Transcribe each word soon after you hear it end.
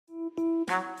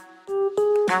Welcome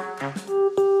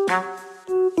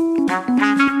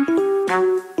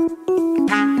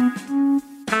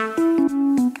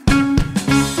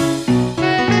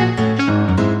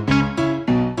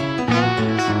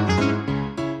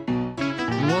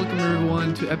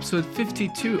everyone to episode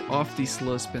 52 of the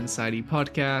Slow Spin Society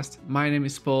podcast. My name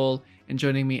is Paul, and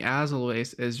joining me as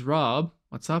always is Rob.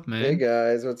 What's up, man? Hey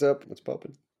guys, what's up? What's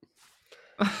poppin'?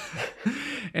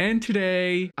 And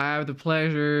today I have the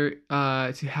pleasure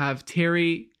to have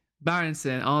Terry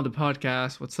Barronson on the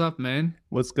podcast. What's up, man?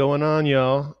 What's going on,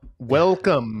 y'all?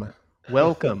 Welcome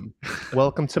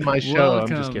to my show. I'm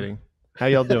just kidding. How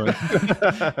y'all doing?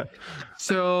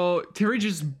 So Terry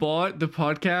just bought the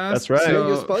podcast. That's right. So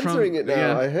You're sponsoring it now.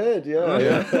 yeah. I heard.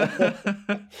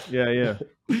 Yeah.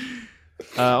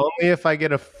 Only if I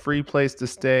get a free place to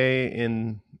stay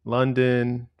in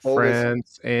London, Always.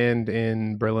 France, and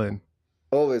in Berlin,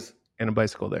 Always. and a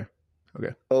bicycle there.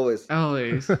 Okay, Always.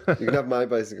 Always. You can have my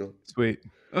bicycle. sweet.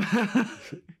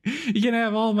 You can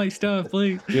have all my stuff,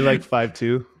 please. You're like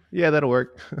 5'2". Yeah, that'll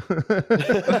work.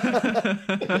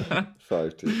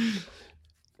 5'2".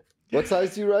 What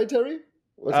size do you ride, Terry?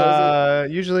 What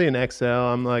size? Usually an XL.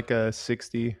 I'm like a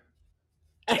 60.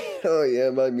 Oh yeah,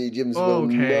 my mediums will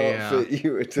not fit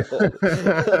you at all.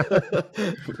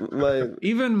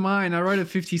 Even mine, I ride a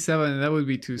 57, and that would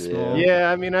be too small.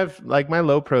 Yeah, I mean, I've like my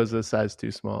low pro's a size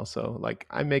too small, so like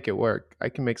I make it work. I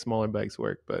can make smaller bikes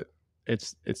work, but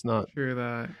it's not Sure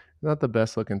that. not the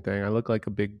best looking thing. I look like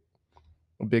a big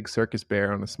circus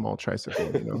bear on a small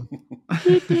tricycle, you know.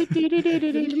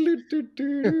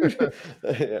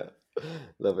 Yeah,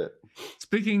 love it.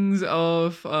 Speaking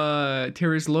of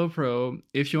Terry's Low Pro,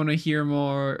 if you want to hear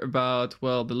more about,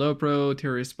 well, the Low Pro,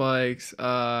 Terry's bikes,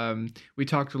 we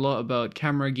talked a lot about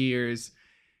camera gears,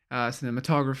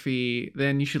 cinematography,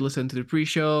 then you should listen to the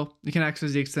pre-show. You can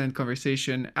access the extended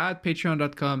conversation at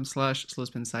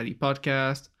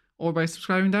patreon.com/slowspinsociety-podcast or by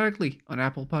subscribing directly on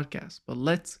Apple Podcasts. But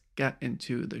let's get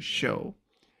into the show.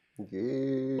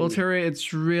 Yay. Well, Terry,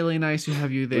 it's really nice to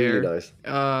have you there. Really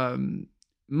nice.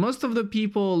 Most of the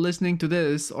people listening to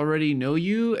this already know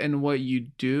you and what you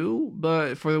do,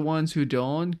 but for the ones who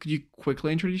don't, could you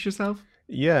quickly introduce yourself?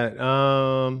 Yeah,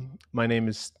 my name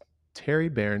is Terry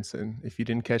Barronson, if you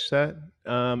didn't catch that.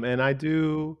 And I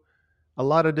do a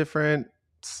lot of different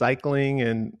cycling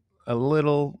and a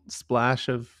little splash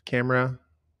of camera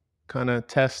kind of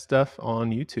test stuff on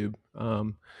YouTube.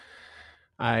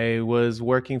 I was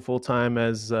working full-time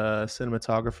as a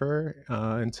cinematographer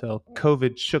until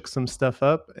COVID shook some stuff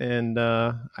up, and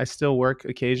I still work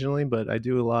occasionally, but I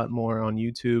do a lot more on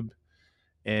YouTube.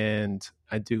 And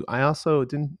I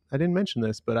didn't mention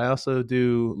this, but I also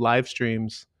do live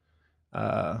streams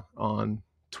on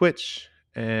Twitch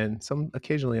and some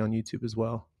occasionally on YouTube as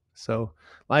well. So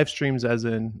live streams as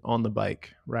in on the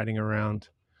bike, riding around.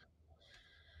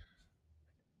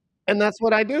 And that's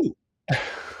what I do.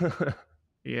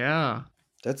 Yeah.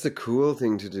 That's a cool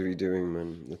thing to be doing,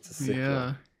 man. That's a sick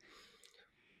Yeah.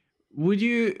 Would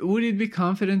it be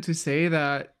confident to say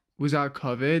that without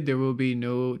COVID, there will be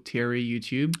no Terry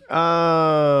YouTube?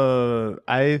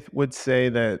 I would say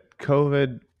that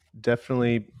COVID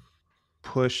definitely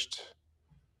pushed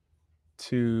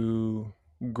to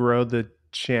grow the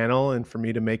channel and for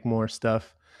me to make more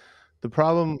stuff. The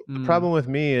problem with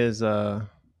me is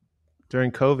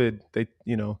during COVID,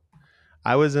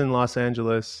 I was in Los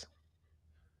Angeles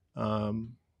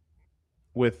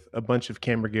with a bunch of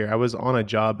camera gear. I was on a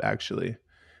job actually,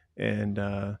 and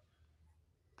the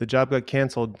job got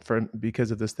canceled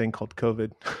because of this thing called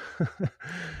COVID.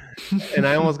 And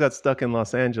I almost got stuck in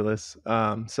Los Angeles.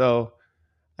 So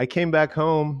I came back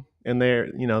home, and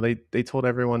they told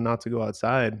everyone not to go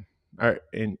outside,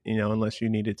 unless you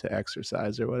needed to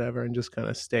exercise or whatever, and just kind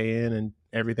of stay in, and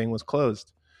everything was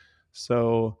closed.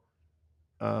 So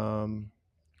I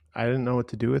didn't know what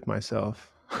to do with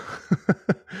myself.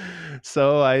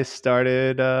 So I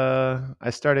started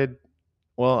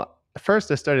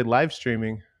first I started live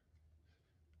streaming.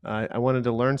 I wanted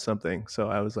to learn something. So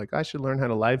I was like, I should learn how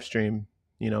to live stream,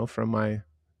 from my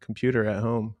computer at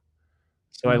home.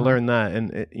 So I learned that,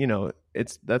 and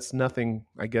that's nothing,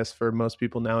 I guess, for most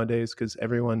people nowadays, because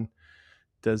everyone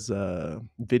does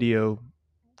video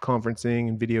conferencing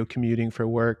and video commuting for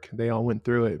work. They all went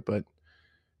through it, but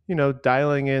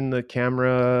dialing in the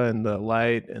camera and the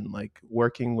light and like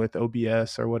working with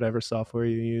OBS or whatever software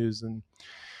you use and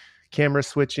camera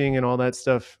switching and all that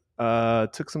stuff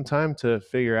took some time to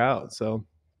figure out. So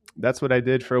that's what I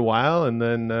did for a while, and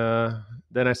then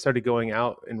I started going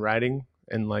out and riding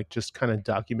and like just kind of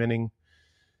documenting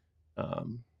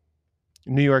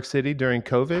New York City during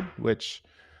COVID, which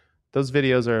those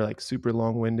videos are like super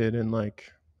long-winded, and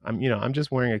like I'm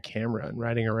just wearing a camera and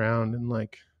riding around and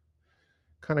like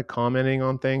kind of commenting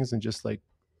on things and just like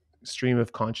stream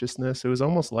of consciousness. It was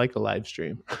almost like a live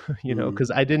stream,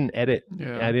 because I didn't edit.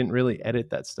 Yeah. I didn't really edit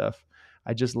that stuff.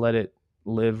 I just let it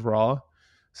live raw.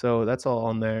 So that's all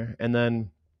on there. And then,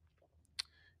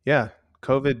 yeah,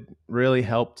 COVID really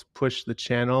helped push the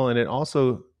channel. And it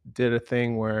also did a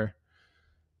thing where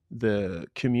the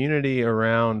community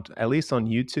around, at least on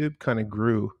YouTube, kind of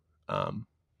grew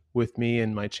with me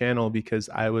and my channel, because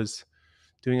I was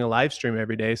doing a live stream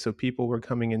every day. So people were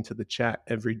coming into the chat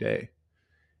every day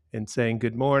and saying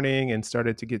good morning and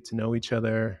started to get to know each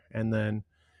other. And then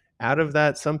out of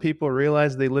that, some people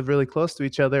realized they live really close to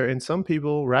each other, and some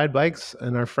people ride bikes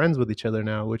and are friends with each other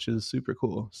now, which is super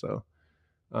cool. So,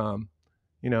 COVID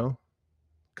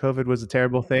was a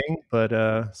terrible thing,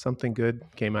 but something good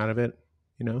came out of it,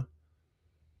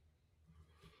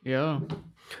 Yeah.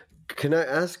 Can I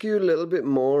ask you a little bit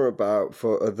more about,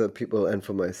 for other people and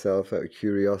for myself, out of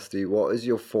curiosity, what is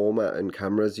your format and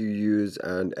cameras you use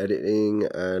and editing,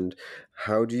 and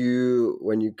how do you,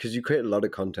 because you create a lot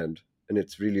of content and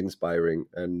it's really inspiring,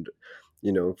 and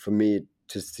for me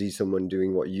to see someone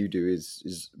doing what you do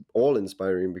is all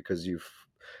inspiring, because you've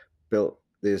built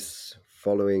this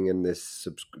following and this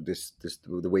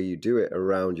the way you do it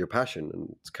around your passion.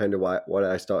 And it's kind of what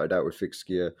I started out with fixed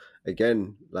gear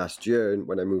again last year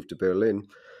when I moved to Berlin.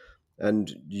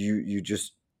 And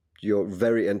you're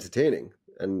very entertaining,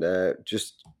 and I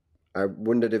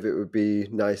wondered if it would be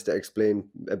nice to explain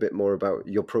a bit more about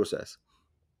your process.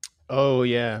 Oh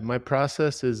yeah, my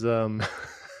process is I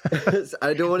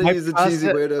don't want to use the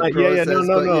cheesy word of process.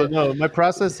 No. My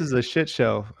process is a shit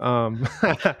show.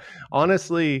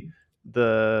 Honestly,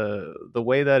 the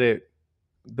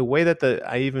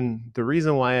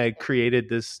reason why I created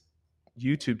this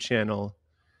YouTube channel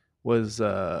was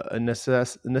a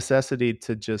necessity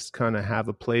to just kind of have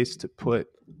a place to put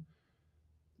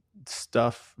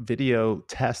stuff, video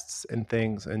tests and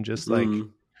things, and just like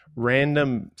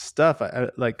random stuff.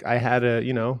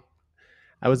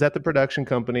 I was at the production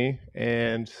company,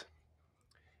 and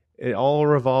it all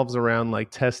revolves around like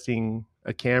testing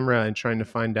a camera and trying to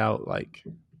find out like,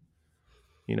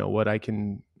 what I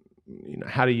can,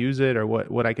 how to use it, or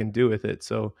what I can do with it.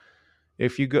 So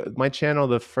if you go my channel,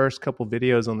 the first couple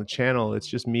videos on the channel, it's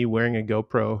just me wearing a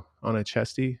GoPro on a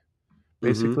chesty,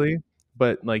 basically,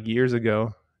 but like years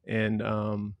ago, and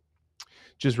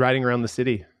just riding around the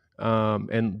city.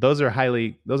 And those are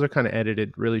kind of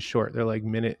edited really short. They're like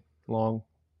minute long,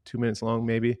 2 minutes long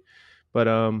maybe. But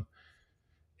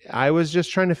I was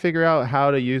just trying to figure out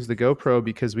how to use the GoPro,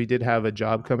 because we did have a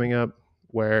job coming up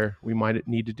where we might have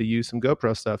needed to use some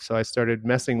GoPro stuff. So I started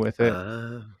messing with it.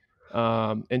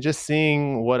 And just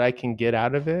seeing what I can get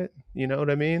out of it, you know what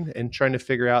I mean? And trying to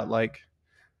figure out like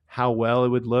how well it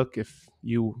would look if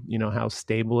how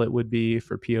stable it would be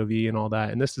for POV and all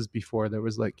that. And this is before there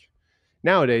was like,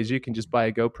 nowadays you can just buy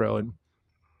a GoPro and,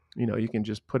 you can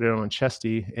just put it on a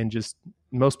chesty, and just,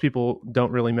 most people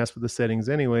don't really mess with the settings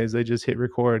anyways. They just hit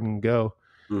record and go.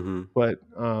 But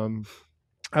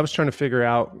I was trying to figure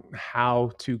out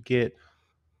how to get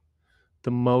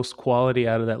the most quality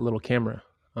out of that little camera.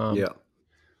 And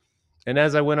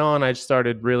as I went on, I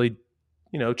started really,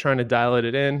 trying to dial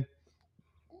it in,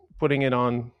 putting it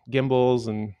on gimbals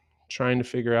and trying to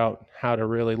figure out how to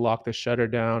really lock the shutter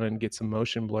down and get some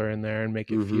motion blur in there and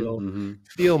make it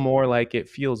feel more like it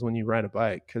feels when you ride a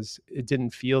bike, because it didn't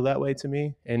feel that way to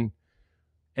me. And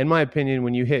in my opinion,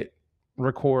 when you hit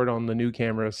record on the new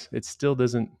cameras, it still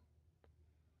doesn't.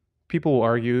 People will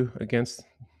argue against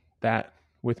that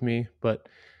with me, but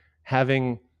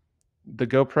having the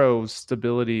GoPro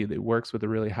stability that works with a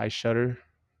really high shutter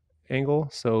angle,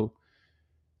 so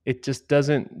it just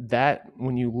doesn't, that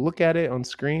when you look at it on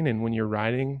screen and when you're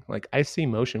riding, like I see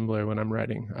motion blur when I'm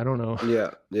riding. I don't know.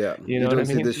 Yeah. You know, don't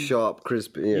see the sharp,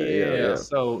 crisp. Yeah.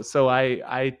 So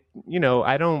I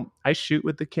shoot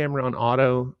with the camera on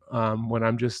auto when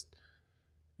I'm just,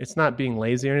 it's not being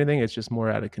lazy or anything. It's just more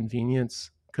out of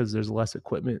convenience, because there's less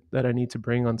equipment that I need to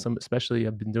bring on some, especially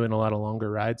I've been doing a lot of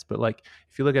longer rides. But like,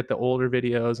 if you look at the older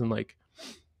videos and like,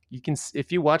 you can,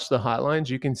 if you watch the hotlines,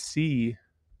 you can see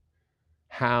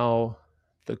how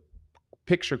the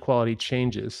picture quality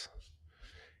changes.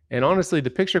 And honestly, the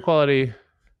picture quality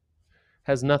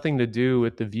has nothing to do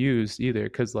with the views either,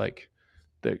 because like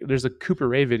there's a Cooper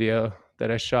Ray video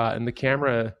that I shot, and the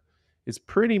camera is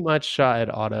pretty much shot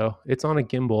at auto. It's on a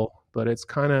gimbal, but it's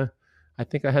kind of, I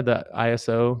think I had the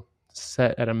ISO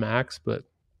set at a max, but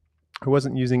I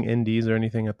wasn't using NDs or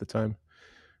anything at the time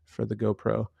for the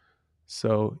GoPro.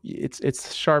 So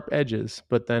it's sharp edges,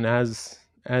 but then as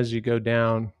you go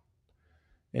down,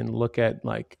 and look at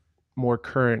like more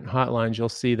current hotlines, you'll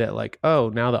see that like, oh,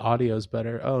 now the audio is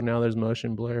better. Oh, now there's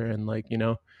motion blur, and like, you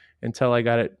know, until I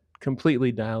got it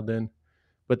completely dialed in.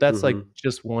 But that's like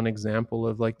just one example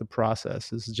of like the process.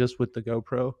 This is just with the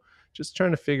GoPro, just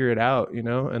trying to figure it out, you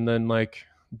know, and then like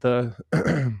the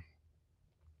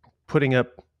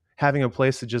having a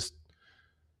place to just,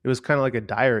 it was kind of like a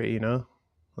diary, you know,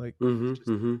 like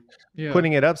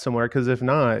putting it up somewhere. Because if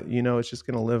not, you know, it's just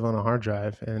going to live on a hard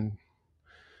drive. And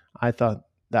I thought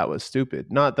that was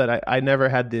stupid. Not that I never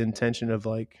had the intention of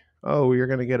like, oh, you're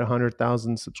going to get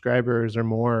 100,000 subscribers or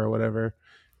more or whatever,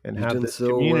 and You've have done this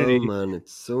so community. well, man.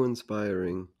 It's so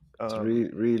inspiring. It's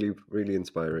really, really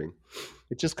inspiring.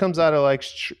 It just comes out of like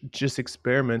just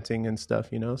experimenting and stuff,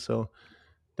 you know. So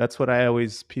that's what I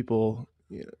always, people,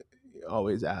 you know,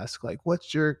 always ask, like,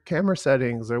 what's your camera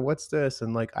settings or what's this?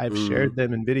 And like, I've shared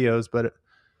them in videos, but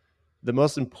the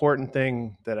most important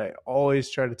thing that I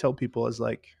always try to tell people is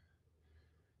like,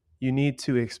 you need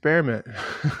to experiment.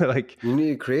 Like, you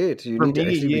need to create. You need to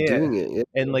actually be doing it. Yeah.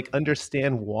 And like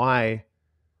understand why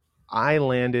I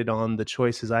landed on the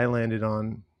choices I landed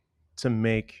on to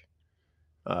make,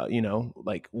 you know,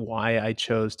 like why I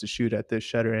chose to shoot at this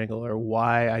shutter angle, or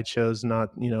why I chose not,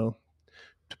 you know,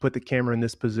 to put the camera in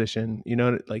this position. You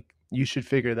know, like you should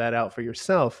figure that out for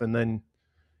yourself, and then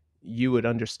you would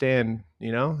understand,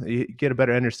 you know, you get a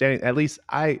better understanding. At least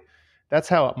that's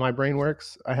how my brain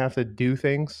works. I have to do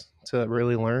things to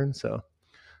really learn. So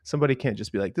somebody can't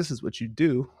just be like, this is what you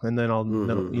do, and then I'll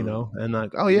know, you know, and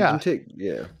like, oh yeah.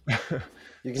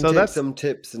 You can take some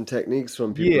tips and techniques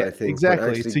from people, I think. Exactly.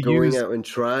 But actually going out and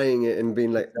trying it and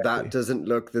being like, that doesn't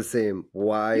look the same.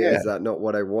 Why is that not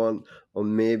what I want? Or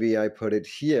maybe I put it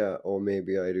here, or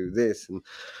maybe I do this. And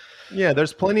yeah,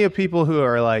 there's plenty of people who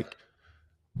are like,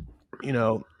 you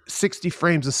know, 60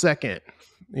 frames a second,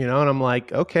 you know, and I'm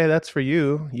like, okay, that's for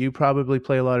you. You probably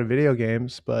play a lot of video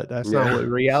games, but that's not what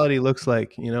reality looks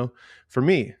like, you know. For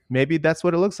me, maybe that's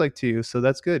what it looks like to you. So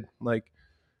that's good. Like,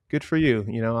 good for you.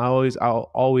 You know,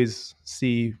 I'll always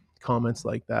see comments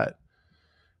like that.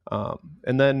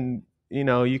 And then, you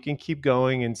know, you can keep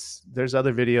going, and there's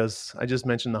other videos. I just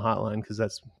mentioned the hotline because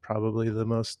that's probably the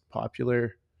most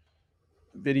popular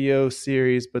video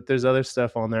series, but there's other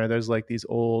stuff on there. There's like these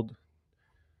old,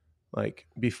 like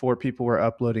before people were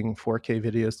uploading 4K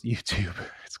videos to YouTube.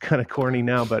 It's kind of corny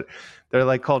now, but they're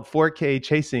like called 4K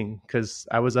chasing, because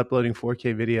I was uploading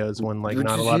 4K videos when like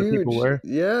not a lot of people were.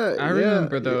 Yeah, I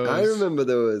remember those. I remember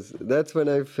those. That's when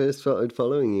I first started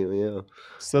following you. Yeah.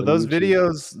 So those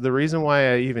videos, the reason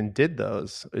why I even did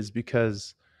those is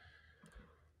because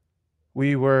I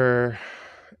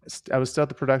was still at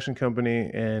the production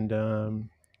company, and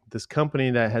this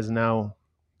company that has now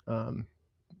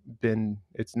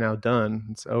it's now done,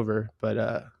 it's over, but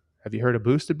have you heard of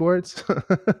Boosted Boards?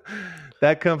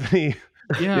 That company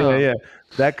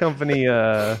that company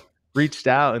reached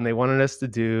out, and they wanted us to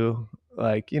do,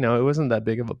 like, you know, it wasn't that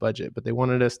big of a budget, but they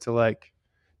wanted us to like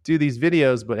do these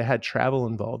videos, but it had travel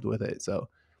involved with it. So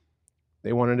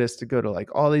they wanted us to go to like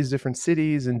all these different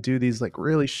cities and do these like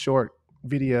really short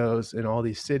videos in all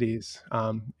these cities,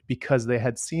 because they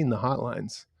had seen the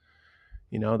hotlines.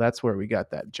 You know, that's where we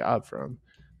got that job from.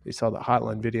 They saw the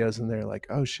hotline videos, and they're like,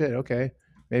 oh shit, okay,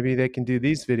 maybe they can do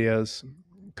these videos.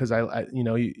 Because I you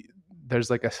know,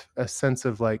 there's like a sense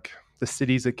of like the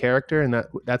city's a character, and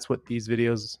that's what these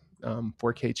videos,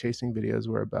 4K chasing videos,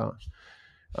 were about.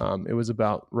 It was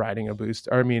about riding a boost,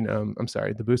 or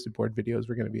the Boosted Board videos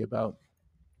were going to be about,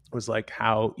 was like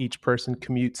how each person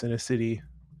commutes in a city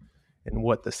and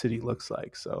what the city looks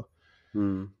like. So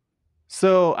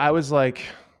so I was like,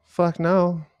 fuck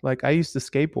no. Like, I used to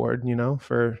skateboard, you know,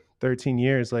 for 13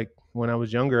 years. Like, when I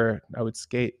was younger, I would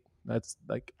skate. That's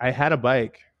like, I had a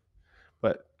bike,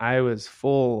 but I was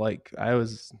full, like I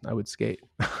would skate.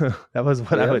 That was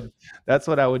what that's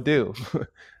what I would do.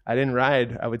 I didn't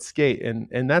ride, I would skate.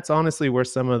 And that's honestly where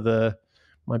some of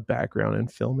my background in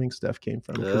filming stuff came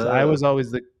from. Because I was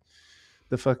always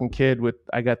the fucking kid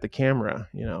I got the camera,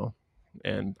 you know,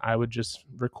 and I would just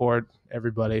record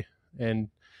everybody. And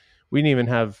we didn't even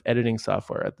have editing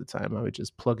software at the time. I would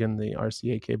just plug in the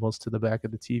RCA cables to the back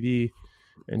of the TV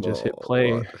and just hit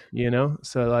play, you know?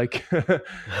 So like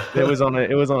it was on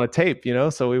a tape, you know?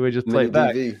 So we would just play it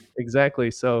back.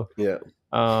 Exactly. So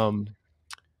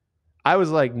I was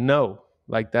like, no,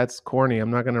 like that's corny.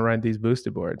 I'm not going to ride these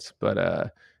Boosted Boards.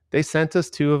 But they sent us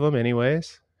 2 of them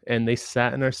anyways, and they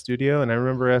sat in our studio. And I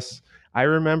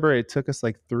remember it took us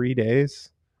like 3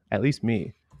 days, at least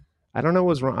me. I don't know what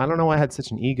was wrong. I don't know why I had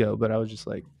such an ego, but I was just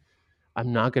like,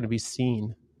 I'm not going to be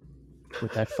seen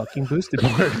with that fucking Boosted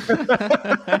Board.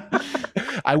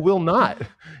 I will not,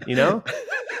 you know?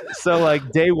 So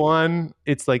like day one,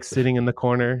 it's like sitting in the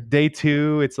corner. Day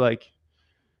two, it's like,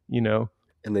 you know,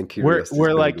 And then we're curiosity's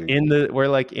like building. we're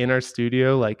like in our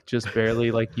studio, like just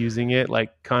barely like using it,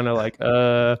 like kind of like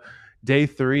day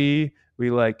three,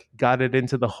 we like got it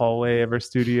into the hallway of our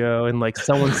studio and like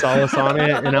someone saw us on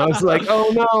it, and I was like,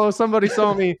 oh no, somebody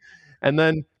saw me. And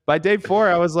then by day four,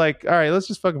 I was like, all right, let's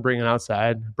just fucking bring it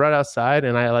outside. Brought it outside,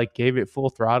 and I like gave it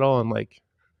full throttle and like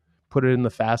put it in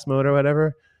the fast mode or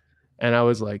whatever. And I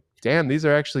was like, damn, these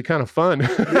are actually kind of fun. These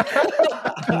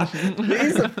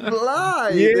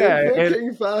fly. Yeah, They're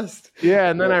fucking fast. Yeah,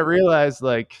 and then I realized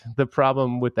like the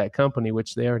problem with that company,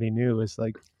 which they already knew, is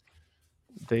like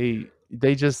they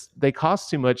cost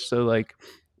too much. So like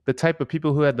the type of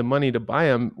people who had the money to buy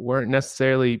them weren't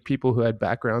necessarily people who had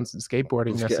backgrounds in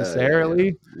skateboarding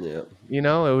necessarily. Yeah. You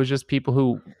know, it was just people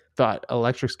who thought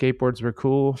electric skateboards were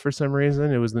cool for some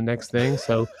reason. It was the next thing.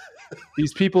 So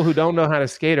these people who don't know how to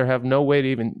skate or have no way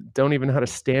to don't even know how to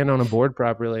stand on a board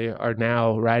properly are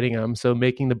now riding them. So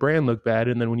making the brand look bad.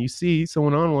 And then when you see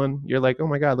someone on one, you're like, oh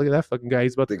my God, look at that fucking guy.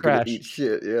 He's about to crash. Eat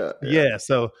shit. Yeah.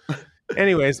 So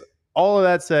anyways, all of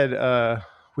that said, I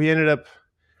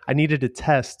needed to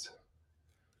test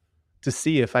to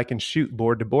see if I can shoot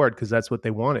board to board, because that's what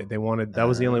they wanted. That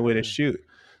was the only way to shoot.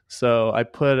 So I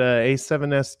put a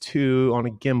A7S II on a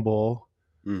gimbal,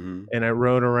 and I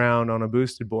rode around on a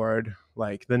boosted board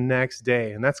like the next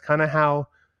day. And that's kind of how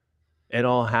it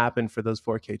all happened for those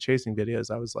 4K chasing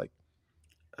videos. I was like,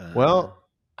 well,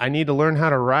 I need to learn how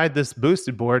to ride this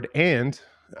boosted board, and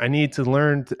I need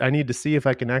to see if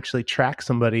I can actually track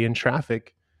somebody in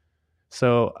traffic.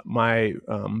 So my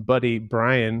buddy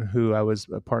Brian, who I was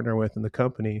a partner with in the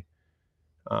company,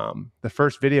 the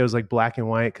first video is like black and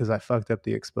white because I fucked up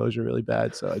the exposure really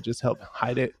bad. So I just helped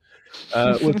hide it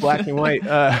with black and white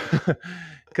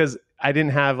because I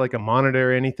didn't have like a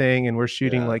monitor or anything, and we're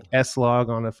shooting like S-Log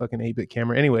on a fucking 8-bit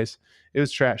camera. Anyways, it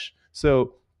was trash.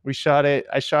 So we shot it.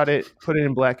 I shot it, put it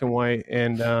in black and white,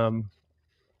 and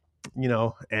you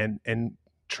know, and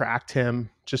tracked him.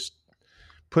 Just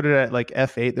put it at like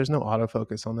F8. There's no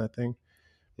autofocus on that thing.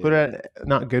 Put it at,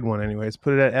 not a good one anyways,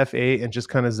 put it at F8 and just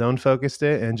kind of zone focused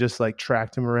it and just like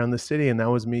tracked him around the city. And that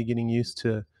was me getting used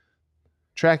to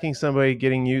tracking somebody,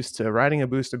 getting used to riding a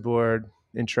boosted board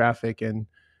in traffic. And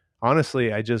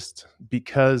honestly,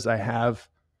 because I have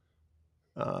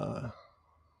not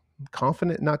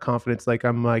confidence, like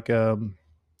I'm like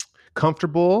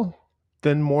comfortable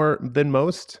than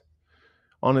most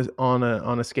on a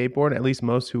skateboard, at least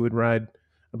most who would ride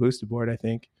a boosted board. I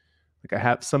think like I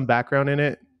have some background in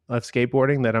it of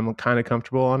skateboarding that I'm kind of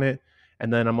comfortable on it.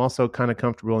 And then I'm also kind of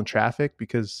comfortable in traffic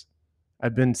because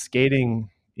I've been skating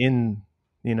in,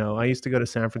 you know, I used to go to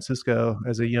San Francisco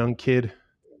as a young kid.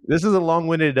 This is a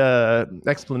long-winded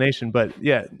explanation, but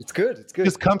yeah, it's good.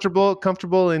 Just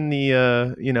comfortable in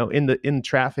the you know, in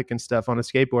traffic and stuff on a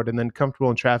skateboard, and then comfortable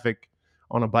in traffic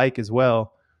on a bike as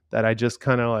well. That I just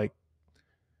kind of like,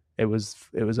 it was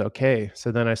okay.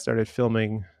 So then I started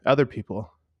filming other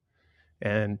people,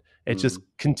 and it just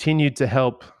continued to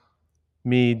help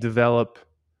me develop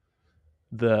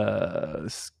the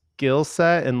skill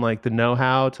set and like the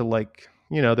know-how to, like,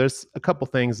 you know, there's a couple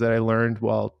things that I learned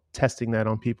while testing that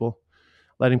on people,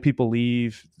 letting people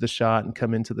leave the shot and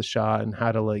come into the shot, and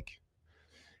how to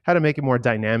make it more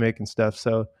dynamic and stuff.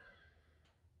 So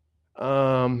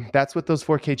that's what those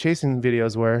 4K chasing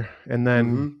videos were. And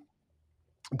then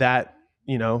that,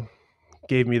 you know,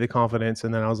 gave me the confidence,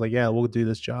 and then I was like, yeah, we'll do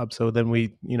this job. So then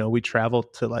we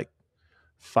traveled to like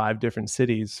 5 different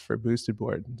cities for boosted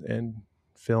board and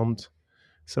filmed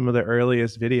some of the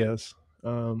earliest videos,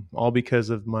 all because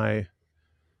of me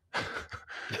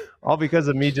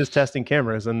just testing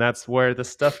cameras. And that's where the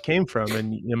stuff came from.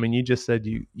 And I mean, you just said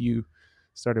you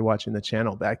started watching the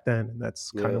channel back then, and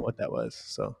that's kind of what that was.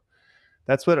 So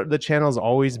that's what the channel's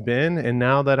always been. And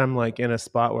now that I'm like in a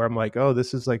spot where I'm like, oh,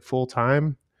 this is like full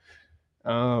time,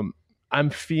 I'm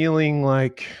feeling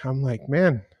like,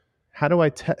 man, how do I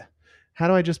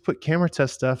just put camera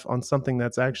test stuff on something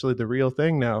that's actually the real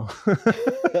thing now?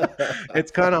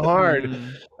 It's kind of hard.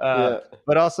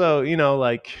 But also, you know,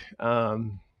 like a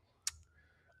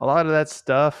lot of that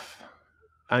stuff,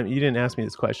 you didn't ask me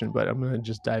this question, but I'm going to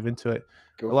just dive into it.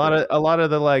 A lot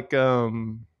of the like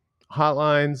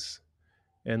hotlines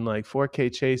and like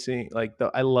 4K chasing, like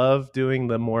I love doing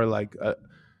the more like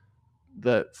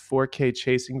the 4K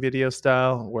chasing video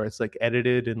style, where it's like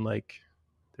edited and like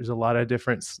there's a lot of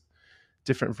different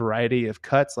variety of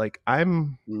cuts. Like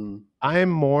I'm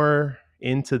more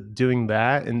into doing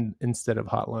that instead of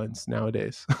hotlines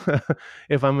nowadays.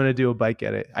 If I'm going to do a bike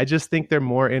edit, I just think they're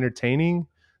more entertaining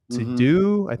to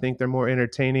do. I think they're more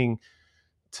entertaining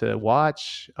to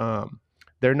watch.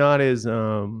 They're not as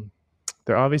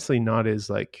they're obviously not as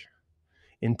like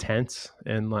intense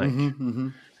and like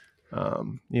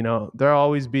you know, there'll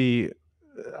always be.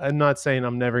 I'm not saying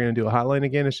I'm never going to do a hotline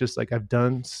again. It's just like I've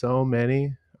done so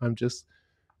many. I'm just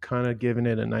kind of giving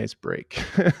it a nice break.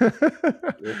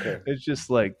 Okay. It's just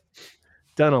like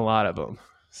done a lot of them.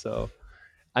 So,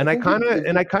 and I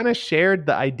think kind of shared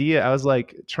the idea. I was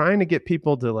like trying to get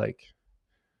people to like,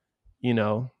 you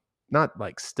know, not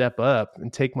like step up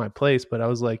and take my place, but I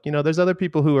was like, you know, there's other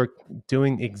people who are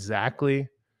doing exactly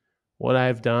what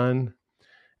I've done.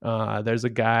 There's a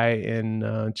guy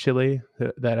in Chile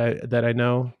that I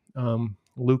know,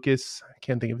 Lucas. I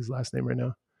can't think of his last name right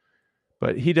now,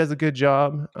 but he does a good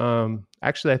job.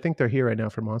 Actually, I think they're here right now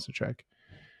for Monster Truck.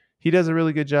 He does a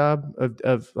really good job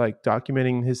of like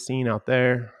documenting his scene out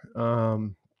there.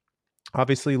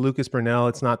 Obviously, Lucas Burnell,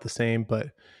 it's not the same, but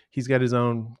he's got his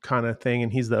own kind of thing,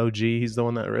 and he's the OG. He's the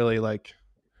one that really like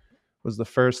was the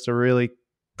first to really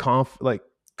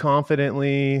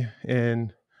confidently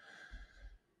and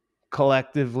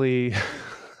collectively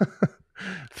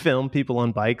film people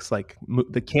on bikes, like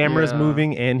the camera's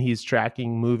moving and he's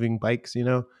tracking moving bikes, you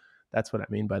know. That's what I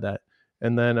mean by that.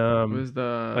 And then was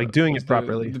the like doing was it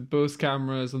properly, the both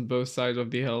cameras on both sides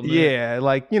of the helmet. yeah,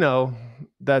 like, you know,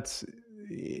 that's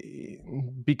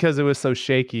because it was so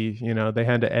shaky, you know. They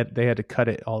had to cut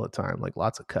it all the time, like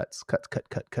lots of cut.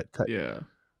 Yeah.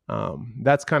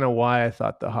 That's kind of why I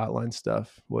thought the hotline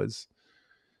stuff was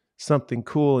something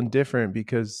cool and different,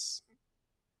 because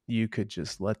you could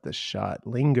just let the shot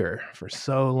linger for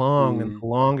so long. And the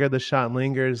longer the shot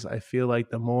lingers, I feel like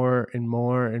the more and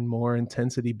more and more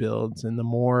intensity builds, and the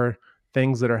more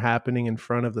things that are happening in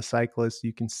front of the cyclist.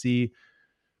 You can see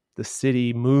the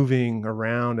city moving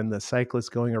around and the cyclists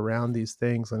going around these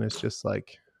things, and it's just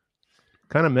like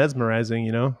kind of mesmerizing,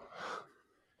 you know.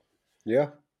 Yeah.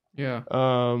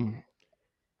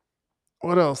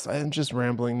 What else? I'm just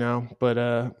rambling now, but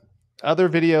other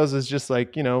videos is just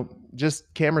like, you know,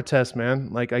 just camera test, man.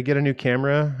 Like I get a new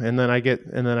camera and then I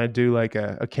do like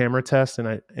a camera test,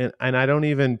 and I don't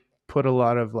even put a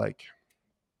lot of like,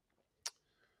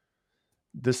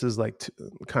 this is like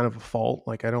kind of a fault.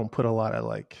 Like I don't put a lot of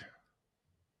like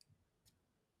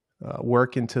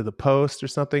work into the post or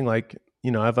something. Like,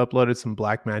 you know, I've uploaded some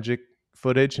Blackmagic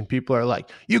footage and people are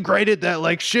like, you graded that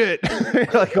like shit,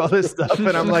 like all this stuff,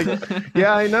 and I'm like,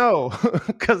 yeah, I know,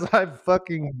 because I'm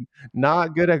fucking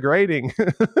not good at grading.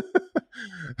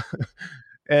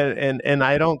 and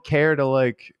I don't care to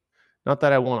like, not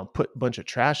that I want to put a bunch of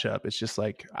trash up, it's just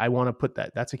like I want to put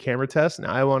that's a camera test,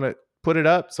 now I want to put it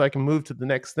up so I can move to the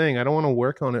next thing. I don't want to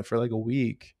work on it for like a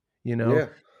week, you know. Yeah.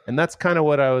 And that's kind of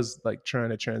what I was like trying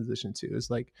to transition to, is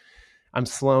like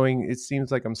it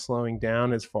seems like I'm slowing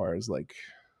down as far as like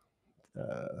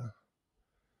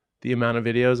the amount of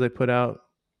videos I put out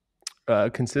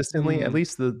consistently. At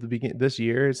least the beginning this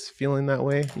year is feeling that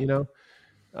way, you know.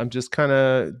 I'm just kind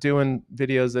of doing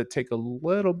videos that take a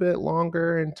little bit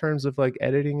longer in terms of like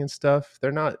editing and stuff.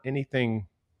 They're not anything,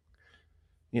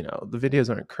 you know, the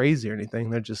videos aren't crazy or anything.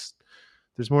 They're just,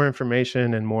 there's more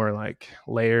information and more like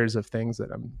layers of things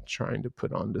that I'm trying to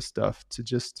put onto stuff to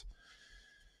just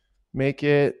make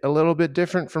it a little bit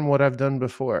different from what I've done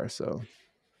before. So,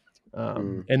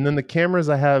 and then the cameras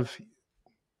I have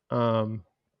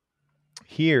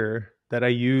here that I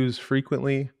use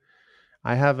frequently,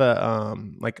 I have a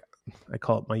like I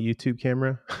call it my YouTube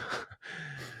camera.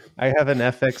 I have an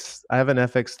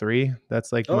FX3.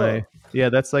 That's like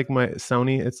that's like my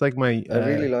Sony. It's like my I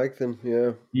really like them.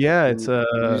 Yeah. Yeah, it's I'm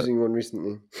using one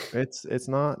recently. It's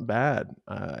not bad.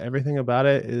 Everything about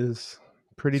it is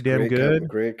pretty damn good.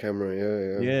 Great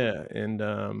camera. Yeah, and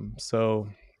so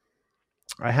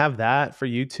I have that for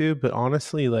YouTube, but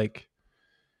honestly, like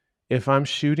if I'm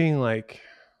shooting like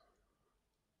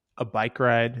a bike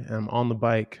ride and I'm on the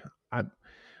bike,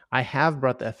 I have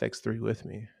brought the FX3 with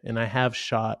me, and I have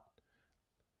shot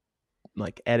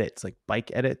like edits, like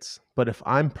bike edits. But if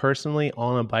I'm personally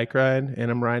on a bike ride and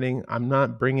I'm riding, I'm just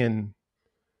not bringing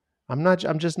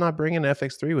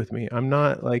FX3 with me. I'm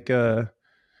not like I'm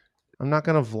not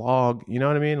gonna vlog, you know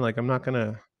what I mean? Like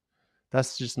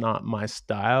that's just not my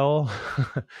style.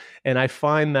 And I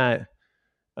find that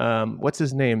what's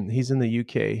his name? He's in the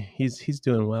UK. He's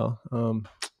doing well.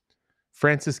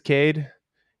 Francis Cade.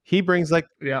 He brings like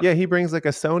he brings like a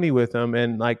Sony with him,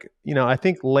 and like, you know, I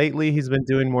think lately he's been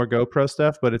doing more GoPro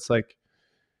stuff, but it's like,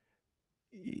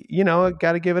 you know, I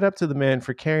got to give it up to the man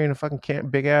for carrying a fucking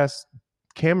big ass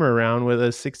camera around with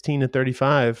a 16 to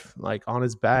 35 like on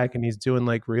his back, and he's doing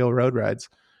like real road rides.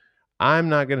 I'm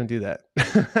not gonna do that.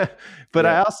 But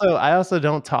I also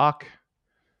don't talk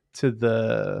to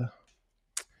the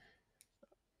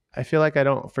I feel like I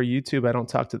don't for YouTube. I don't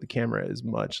talk to the camera as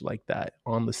much like that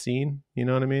on the scene. You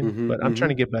know what I mean? Mm-hmm, But I'm trying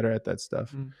mm-hmm. to get better at that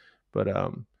stuff. Mm. But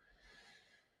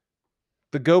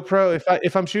the GoPro,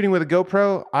 if I'm shooting with a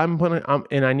GoPro,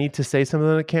 and I need to say something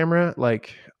on the camera,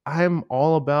 like I'm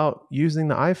all about using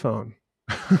the iPhone.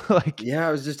 Like Yeah,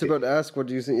 I was just about to ask, what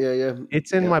do you think? Yeah,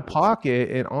 it's in yeah. my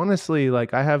pocket, and honestly,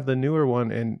 like I have the newer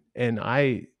one, and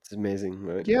I It's amazing,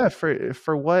 right? yeah,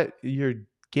 for what you're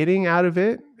getting out of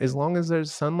it, as long as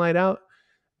there's sunlight out.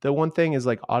 The one thing is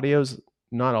like audio's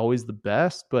not always the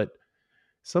best, but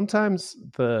sometimes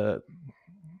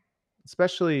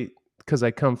especially because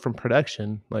I come from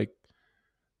production, like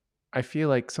I feel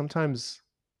like sometimes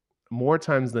more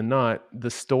times than not,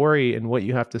 the story and what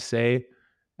you have to say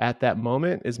at that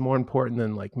moment is more important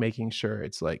than like making sure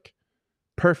it's like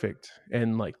perfect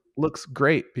and like looks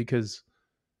great, because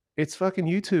it's fucking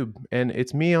YouTube and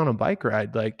it's me on a bike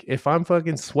ride. Like if I'm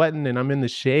fucking sweating and I'm in the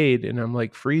shade and I'm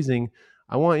like freezing,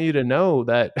 I want you to know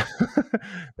that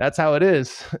that's how it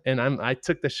is. And I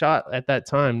took the shot at that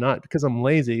time, not because I'm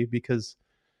lazy, because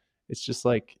it's just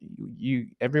like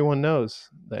everyone knows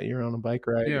that you're on a bike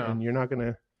ride Yeah. and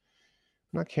I'm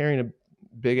not carrying a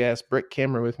big ass brick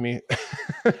camera with me.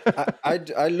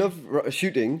 I love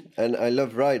shooting and I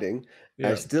love riding. I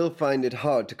Yeah. still find it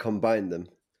hard to combine them.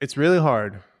 It's really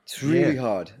hard. It's really Yeah.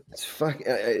 hard.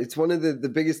 It's one of the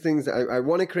biggest things. I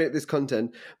want to create this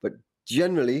content, but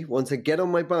generally, once I get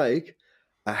on my bike,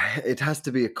 it has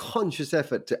to be a conscious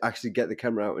effort to actually get the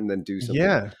camera out and then do something.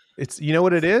 Yeah. It's, you know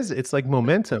what it is? It's like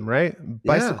momentum, right?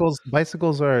 Yeah.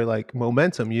 Bicycles are like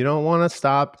momentum. You don't want to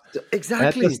stop at the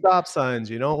Exactly. stop signs.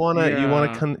 You don't want to, you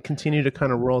want to continue to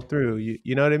kind of roll through.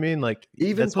 You know what I mean? Like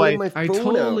Even that's why pulling my I phone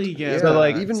totally out. get Yeah.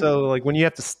 that. so like when you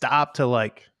have to stop to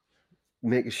like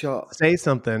make a shot, say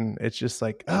something, it's just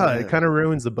like, it kind of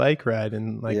ruins the bike ride.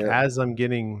 And like as I'm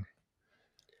getting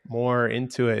more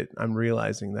into it, I'm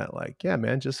realizing that like, yeah,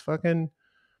 man, just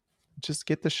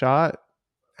get the shot.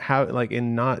 How like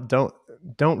and not don't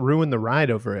ruin the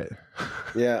ride over it.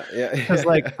 Yeah. Because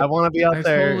like I want to be out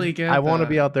there. Totally get I want to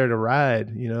be that. out there to ride,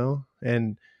 you know,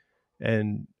 and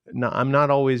no, I'm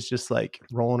not always just like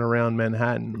rolling around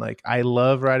Manhattan. Like I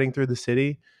love riding through the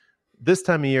city. This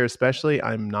time of year, especially,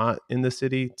 I'm not in the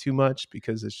city too much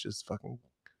because it's just fucking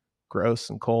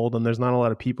gross and cold and there's not a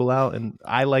lot of people out. And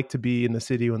I like to be in the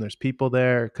city when there's people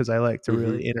there because I like to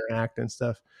really interact and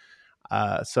stuff.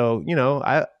 So you know,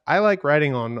 I like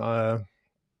riding on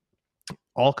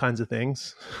all kinds of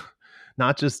things,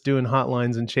 not just doing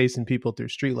hotlines and chasing people through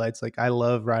streetlights. Like I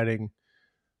love riding,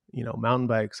 you know, mountain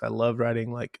bikes. I love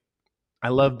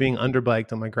being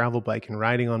underbiked on my gravel bike and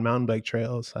riding on mountain bike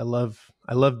trails. I love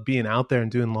being out there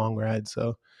and doing long rides.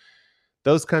 So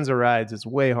those kinds of rides, it's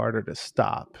way harder to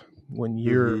stop when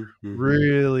you're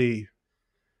really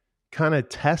kind of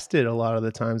tested a lot of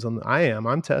the times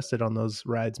I'm tested on those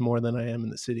rides more than I am in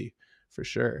the city for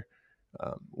sure.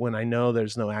 When I know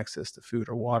there's no access to food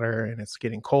or water and it's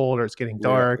getting cold or it's getting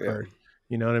dark or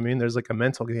you know what I mean? There's like a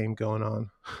mental game going on.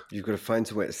 You've got to find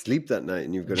somewhere to sleep that night,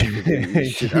 and you've got to figure your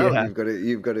shit out.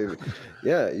 You've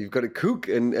got to cook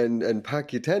and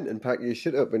pack your tent and pack your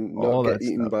shit up and not get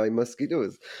eaten by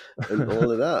mosquitoes and all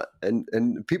of that.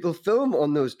 And people film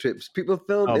on those trips. People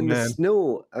film in the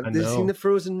snow. Have they seen the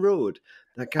Frozen Road?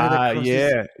 That guy that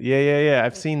crosses. Yeah.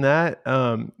 I've seen that.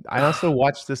 I also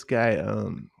watched this guy.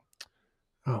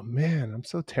 Oh man, I'm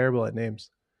so terrible at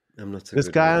names. I'm not so this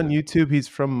good guy on YouTube, he's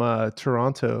from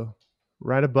Toronto,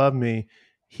 right above me.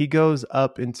 He goes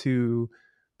up into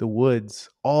the woods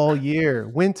all year.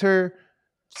 Winter,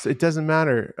 it doesn't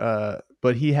matter.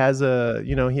 But he has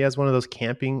he has one of those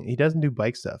camping. He doesn't do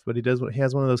bike stuff, but he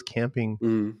has one of those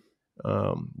camping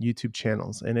YouTube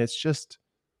channels, and it's just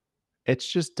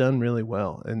done really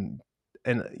well. And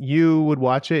you would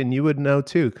watch it and you would know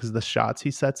too, because the shots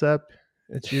he sets up,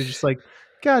 you're just like,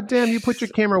 God damn, you put your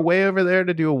camera way over there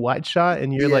to do a wide shot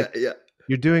and you're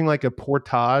you're doing like a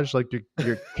portage, like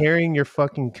you're carrying your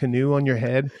fucking canoe on your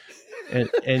head and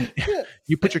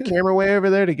you put your camera way over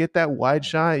there to get that wide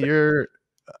shot, you're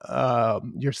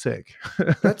sick.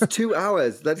 That's 2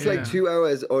 hours. That's like 2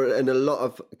 hours and a lot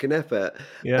of effort.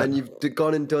 Yeah. And you've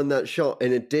gone and done that shot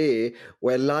in a day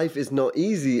where life is not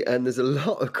easy and there's a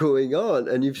lot of going on,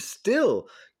 and you've still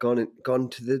gone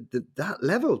to that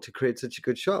level to create such a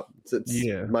good shot.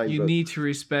 You need to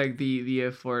respect the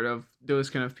effort of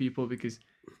those kind of people, because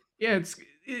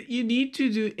you need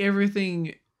to do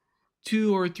everything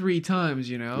 2 or 3 times,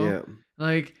 you know.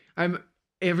 Like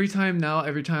every time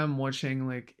I'm watching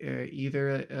like either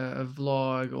a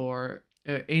vlog or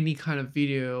any kind of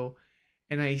video,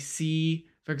 and I see,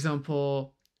 for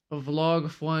example, a vlog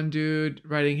of one dude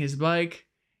riding his bike,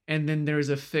 and then there's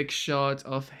a fixed shot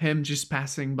of him just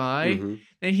passing by, Mm-hmm.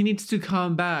 then he needs to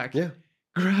come back, Yeah.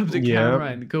 grab the Yeah. camera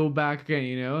and go back again,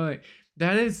 you know? Like,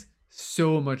 that is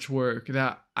so much work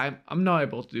that I'm not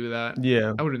able to do that.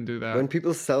 Yeah. I wouldn't do that. When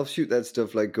people self-shoot that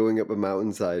stuff, like going up a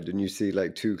mountainside and you see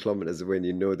like 2 kilometers away and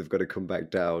you know they've got to come back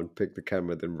down, pick the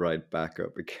camera, then ride back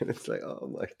up again. It's like,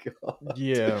 oh my God.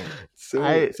 Yeah. So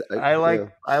I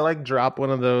like drop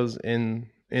one of those in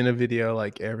a video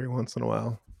like every once in a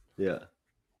while. Yeah.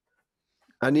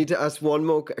 I need to ask one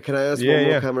more. Can I ask Yeah, one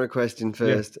more yeah. camera question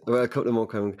first? Well, a couple more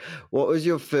camera. What was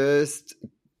your first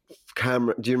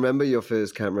camera? Do you remember your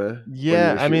first camera? when you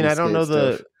Yeah, were I mean, shooting I don't know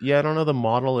skate stuff? I don't know the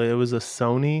model. It was a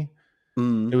Sony.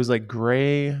 Mm. It was like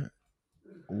gray,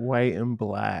 white, and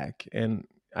black, and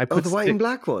I Oh, put the white and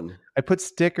black one. I put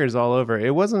stickers all over.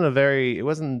 It wasn't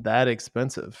that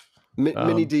expensive.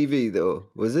 Mini DV though,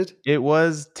 was it? It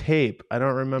was tape. I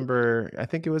don't remember. I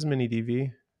think it was mini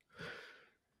DV.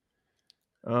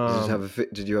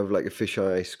 Did you have like a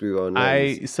fisheye screw-on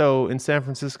lens? So in San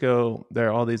Francisco, there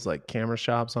are all these like camera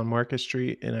shops on Market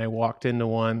Street, and I walked into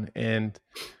one and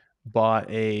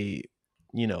bought a,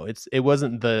 it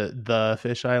wasn't the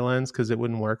fisheye lens because it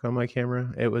wouldn't work on my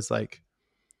camera. It was like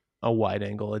a wide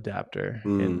angle adapter,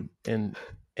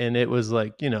 and it was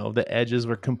like, the edges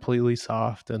were completely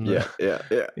soft, and yeah.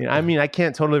 I mean, I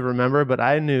can't totally remember, but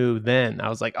I knew then. I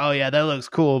was like, oh yeah, that looks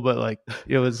cool, but like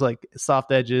it was like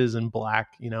soft edges and black,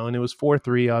 and it was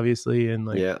 4:3 obviously, and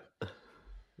like yeah.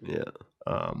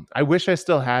 I wish I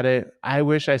still had it. I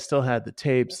wish I still had the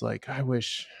tapes. Like I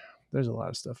wish there's a lot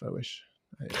of stuff I wish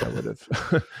I would have,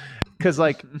 because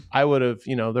like I would have,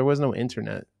 there was no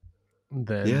internet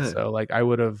then, so like I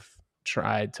would have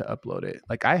tried to upload it.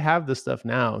 Like I have the stuff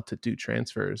now to do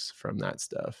transfers from that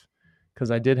stuff,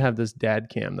 because I did have this dad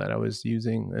cam that I was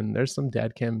using, and there's some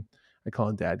dad cam, I call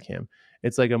it dad cam.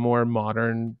 It's like a more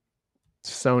modern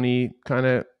Sony kind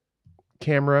of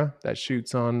camera that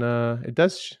shoots on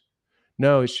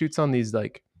it shoots on these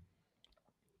like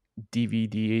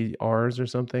DVD-Rs or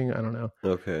something. I don't know.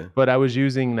 Okay. But I was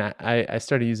using that. I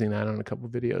started using that on a couple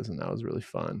videos, and that was really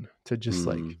fun to just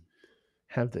like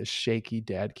have this shaky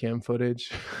dad cam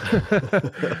footage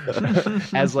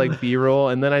as like B-roll.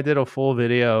 And then I did a full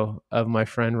video of my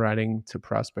friend riding to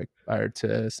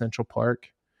Central Park.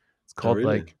 It's called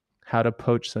like How to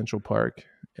Poach Central Park.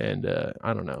 And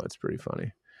I don't know, it's pretty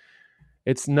funny.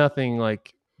 It's nothing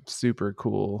like super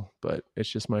cool, but it's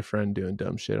just my friend doing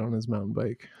dumb shit on his mountain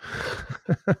bike.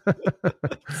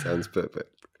 Sounds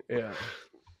perfect. Yeah.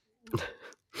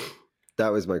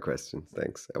 That was my question.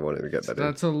 Thanks. I wanted to get that in.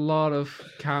 That's a lot of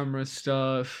camera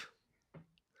stuff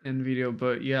and video,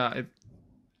 but yeah,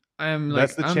 I'm like,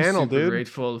 that's the channel, super dude.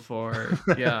 grateful for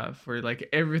for like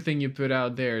everything you put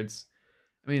out there. It's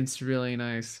really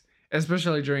nice,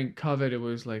 especially during COVID. It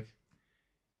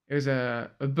was a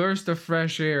burst of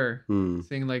fresh air.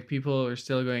 Seeing like people are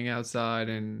still going outside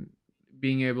and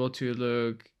being able to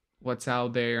look what's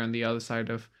out there on the other side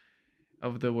of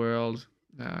the world.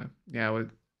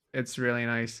 It's really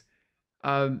nice.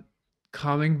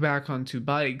 Coming back onto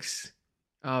bikes,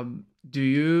 do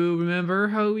you remember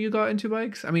how you got into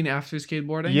bikes? I mean, after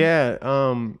skateboarding? Yeah,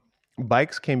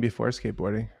 bikes came before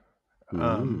skateboarding.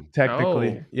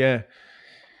 Technically. Oh. Yeah.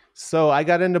 So I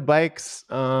got into bikes.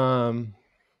 Let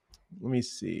me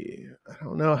see. I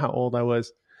don't know how old I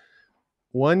was.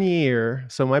 1 year.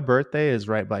 So my birthday is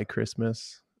right by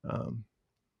Christmas.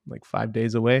 Like 5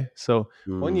 days away. So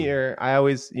 1 year, I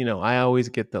always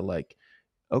get the like,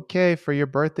 okay, for your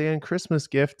birthday and Christmas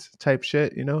gift type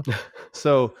shit,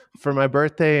 So for my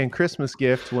birthday and Christmas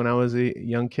gift, when I was a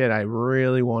young kid, I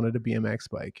really wanted a BMX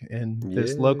bike, and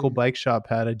this local bike shop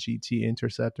had a GT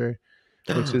Interceptor,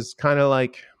 which is kind of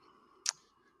like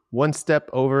one step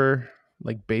over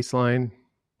like baseline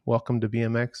welcome to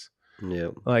BMX. Yeah.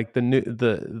 Like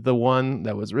the one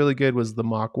that was really good was the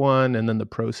Mach 1, and then the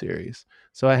Pro Series.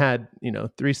 So I had,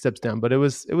 3 steps down, but it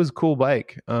was a cool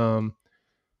bike.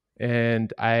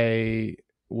 And I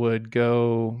would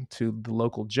go to the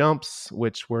local jumps,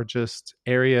 which were just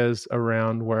areas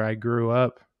around where I grew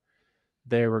up.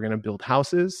 They were going to build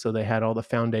houses, so they had all the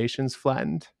foundations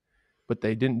flattened, but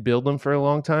they didn't build them for a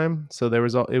long time. So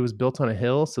it was built on a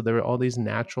hill, so there were all these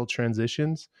natural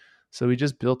transitions. So we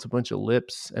just built a bunch of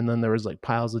lips, and then there was like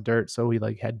piles of dirt. So we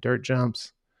like had dirt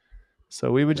jumps.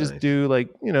 So we would just do like,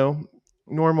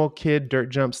 normal kid dirt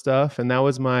jump stuff. And that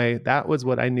was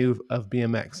what I knew of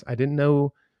BMX. I didn't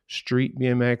know street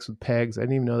BMX with pegs. I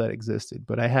didn't even know that existed,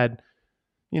 but I had,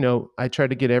 I tried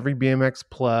to get every BMX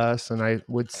plus, and I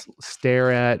would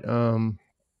stare at,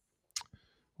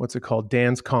 what's it called?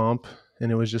 Dan's Comp.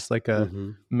 And it was just like a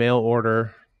mail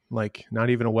order, like not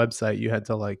even a website. You had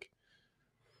to like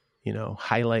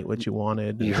highlight what you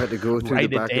wanted. You had to go through the write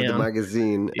it back of the down.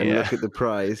 magazine and Yeah. look at the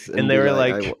price. And they be were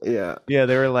like,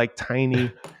 they were like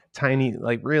tiny,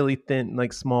 like really thin,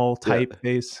 like small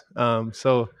typeface.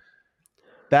 So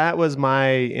that was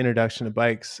my introduction to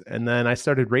bikes. And then I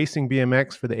started racing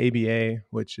BMX for the ABA,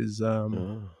 which is,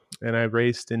 and I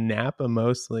raced in Napa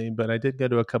mostly, but I did go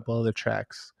to a couple other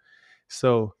tracks.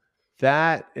 So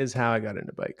that is how I got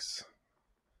into bikes.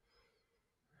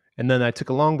 And then I took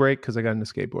a long break because I got into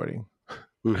skateboarding.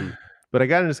 Mm-hmm. But I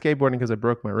got into skateboarding because I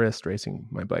broke my wrist racing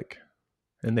my bike.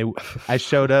 And I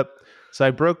showed up. So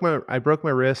I broke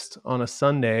my wrist on a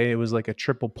Sunday. It was like a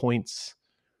triple points,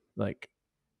 like,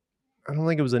 I don't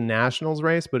think it was a nationals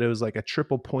race, but it was like a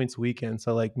triple points weekend.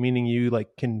 So like, meaning you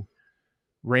like can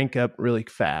rank up really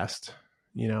fast.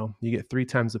 You get 3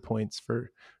 times the points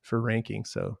for ranking.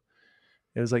 So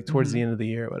it was like towards the end of the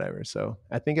year or whatever. So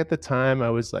I think at the time I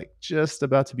was like just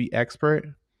about to be expert,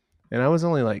 and I was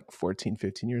only like 14,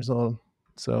 15 years old.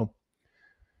 So,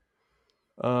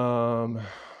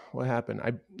 what happened?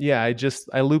 I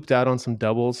looped out on some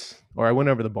doubles, or I went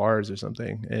over the bars or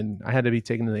something, and I had to be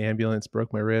taken to the ambulance,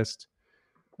 broke my wrist,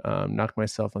 knocked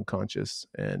myself unconscious.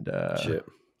 And, Shit.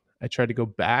 I tried to go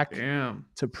back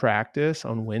to practice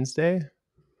on Wednesday,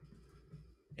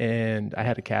 and I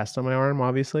had a cast on my arm,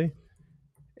 obviously.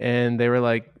 And they were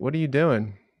like, "What are you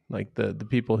doing?" Like the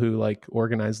people who like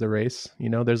organize the race,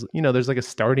 there's like a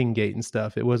starting gate and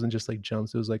stuff. It wasn't just like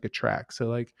jumps. It was like a track. So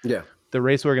like, the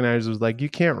race organizers was like, "You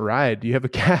can't ride. You have a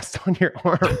cast on your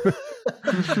arm."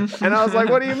 And I was like,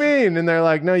 "What do you mean?" And they're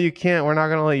like, "No, you can't. We're not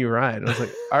going to let you ride." And I was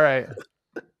like, "All right,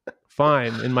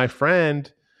 fine." And my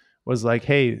friend was like,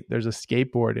 "Hey, there's a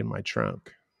skateboard in my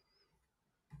trunk.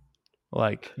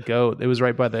 Like, go." It was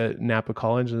right by the Napa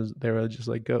College. They were just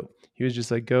like, "Go." He was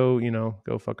just like, go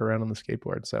fuck around on the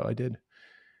skateboard. So I did.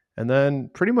 And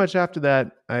then pretty much after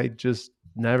that, I just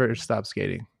never stopped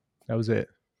skating. That was it.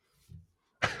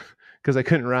 Because I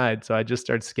couldn't ride. So I just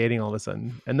started skating all of a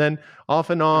sudden. And then off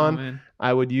and on,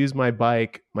 I would use my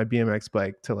bike, my BMX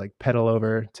bike, to like pedal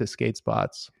over to skate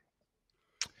spots.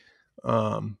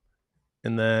 And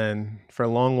then for a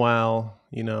long while,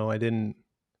 I didn't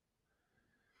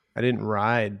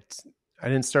ride. I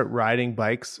didn't start riding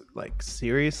bikes like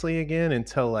seriously again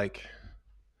until like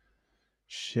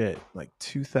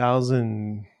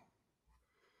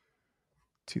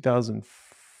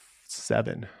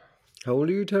 2007. How old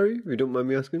are you, Terry? If you don't mind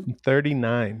me asking. I'm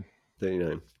 39.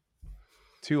 39.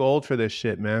 Too old for this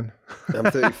shit, man. I'm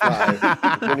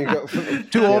 35.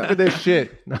 Too old for this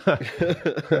shit.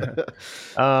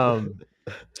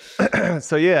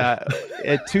 So yeah,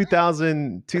 at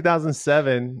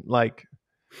 2007, like,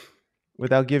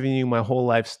 without giving you my whole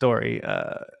life story,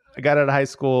 I got out of high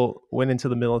school, went into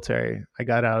the military. I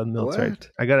got out of the military. What?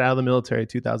 I got out of the military in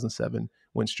 2007,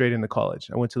 went straight into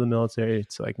college. I went to the military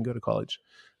so I can go to college.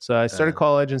 So I started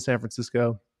college in San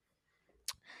Francisco,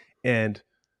 and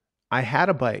I had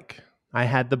a bike. I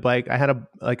had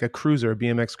a cruiser, a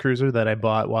BMX cruiser that I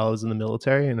bought while I was in the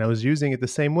military, and I was using it the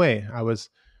same way. I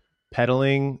was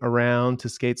pedaling around to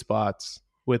skate spots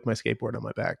with my skateboard on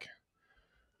my back.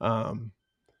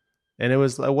 And it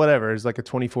was whatever. It was like a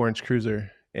 24-inch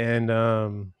cruiser. And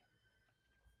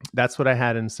that's what I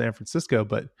had in San Francisco.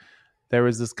 But there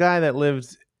was this guy that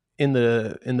lived in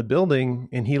the building,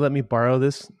 and he let me borrow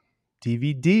this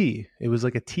DVD. It was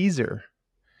like a teaser.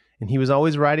 And he was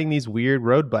always riding these weird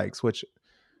road bikes, which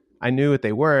I knew what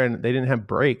they were, and they didn't have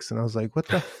brakes. And I was like, what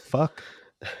the fuck?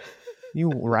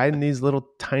 You riding these little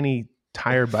tiny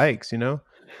tire bikes, And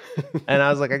I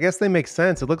was like, I guess they make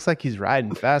sense. It looks like he's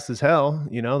riding fast as hell,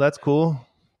 that's cool,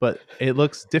 but it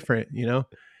looks different,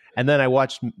 And then I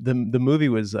watched the movie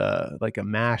was like a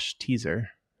MASH teaser,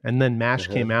 and then MASH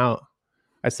came out.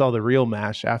 I saw the real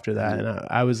MASH after that, and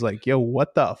I was like, yo,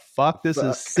 what the fuck? This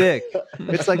is sick.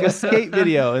 It's like a skate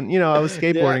video, and I was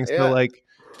skateboarding, so like,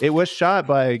 it was shot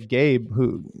by Gabe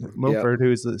Mumford,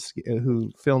 who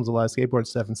films a lot of skateboard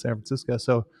stuff in San Francisco.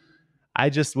 So I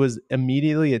just was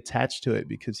immediately attached to it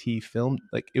because he filmed,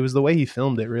 like, it was the way he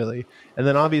filmed it, really. And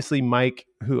then obviously Mike,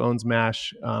 who owns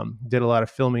MASH, did a lot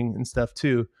of filming and stuff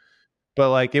too.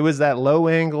 But like, it was that low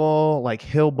angle, like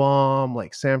hill bomb,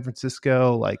 like San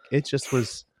Francisco, like it just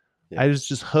was. I was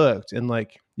just hooked. And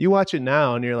like, you watch it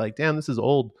now and you're like, damn, this is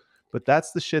old. But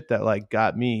that's the shit that like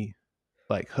got me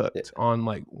like hooked on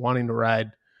like wanting to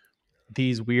ride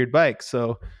these weird bikes.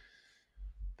 So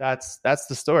that's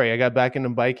the story. I got back into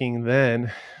biking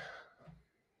then.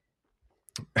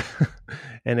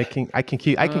 And I can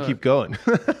keep going.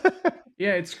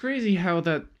 Yeah, it's crazy how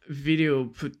that video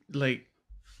put like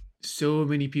so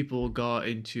many people got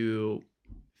into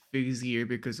fixed gear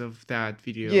because of that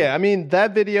video. Yeah, I mean,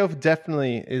 that video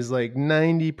definitely is like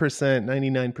 90%,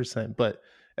 99%. But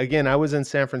again, I was in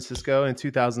San Francisco in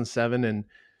 2007, and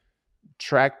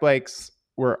track bikes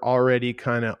were already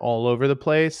kind of all over the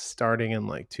place starting in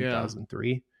like Yeah.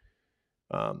 2003,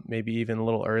 maybe even a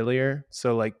little earlier.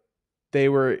 So like they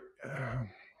were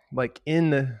like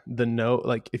in the know,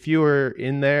 like if you were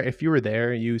in there, if you were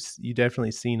there, you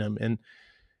definitely seen them,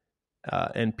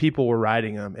 and people were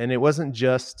riding them, and it wasn't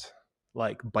just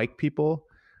like bike people,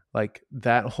 like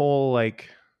that whole like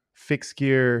fixed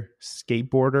gear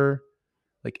skateboarder,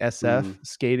 like SF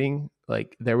skating,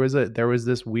 like there was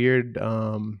this weird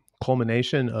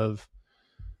culmination of,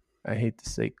 I hate to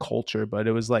say culture, but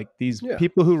it was like these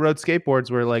people who rode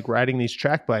skateboards were like riding these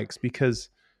track bikes, because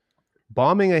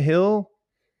bombing a hill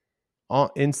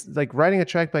in like riding a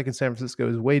track bike in San Francisco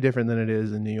is way different than it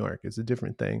is in New York. It's a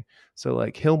different thing. So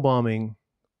like hill bombing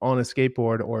on a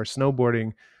skateboard or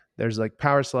snowboarding, there's like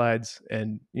power slides,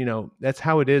 and you know that's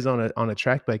how it is on a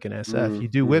track bike in SF. You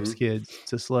do whip skids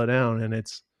to slow down, and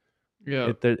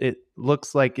it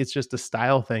looks like it's just a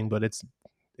style thing, but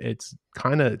it's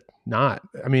kind of not.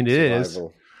 I mean, it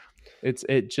Survival. Is.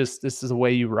 This is the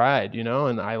way you ride, you know,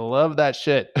 and I love that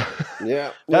shit.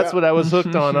 Yeah. That's what I was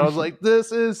hooked on. I was like,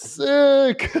 this is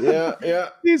sick. Yeah.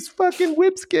 These fucking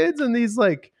whip skids and these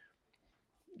like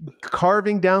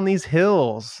carving down these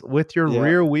hills with your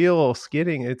rear wheel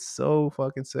skidding. It's so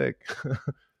fucking sick.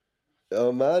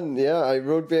 Oh man, yeah. I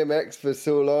rode BMX for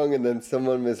so long, and then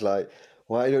someone was like,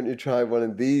 why don't you try one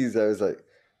of these? I was like,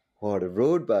 what, a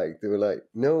road bike? They were like,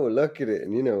 no, look at it.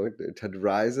 And, you know, it had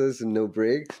risers and no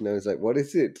brakes. And I was like, what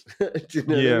is it? Do you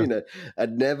know what I mean?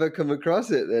 I'd never come across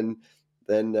it. And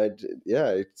then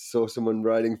I saw someone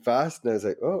riding fast, and I was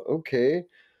like, oh, okay.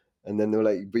 And then they were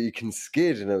like, but you can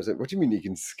skid. And I was like, what do you mean you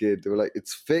can skid? They were like,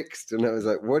 it's fixed. And I was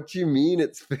like, what do you mean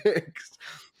it's fixed?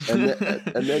 And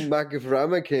then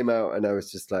Macaframa came out, and I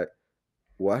was just like,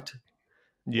 what?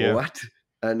 Yeah. What?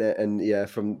 And yeah,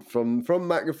 from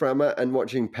Macaframa and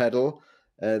watching Pedal,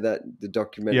 the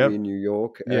documentary in New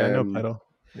York. Yeah, I know Pedal.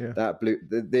 Yeah,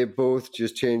 that they both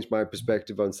just changed my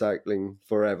perspective on cycling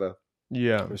forever.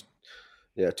 Yeah,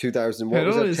 2000. What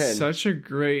Pedal was that, 10? is such a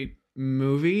great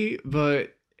movie,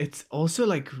 but it's also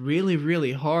like really,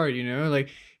 really hard. You know,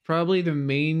 like probably the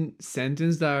main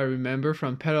sentence that I remember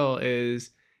from Pedal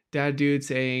is that dude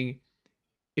saying,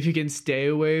 "If you can stay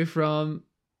away from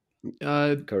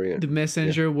the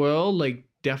messenger world, like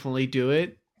definitely do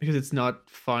it, because it's not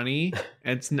funny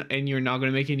and and you're not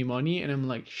gonna make any money." And I'm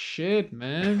like, shit,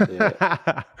 man.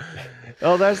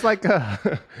 Oh, that's like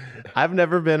I've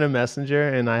never been a messenger,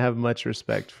 and I have much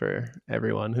respect for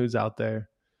everyone who's out there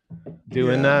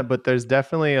doing that, but there's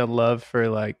definitely a love for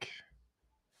like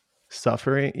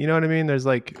suffering, you know what I mean?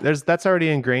 That's already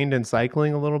ingrained in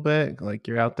cycling a little bit, like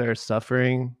you're out there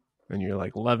suffering and you're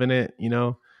like loving it, you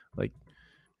know, like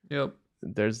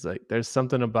there's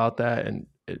something about that, and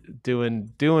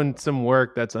doing some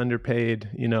work that's underpaid,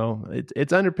 you know,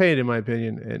 it's underpaid in my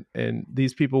opinion, and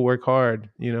these people work hard,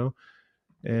 you know,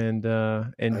 and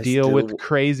deal with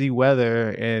crazy weather,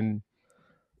 and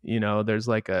you know there's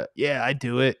like a I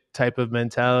do it type of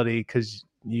mentality, because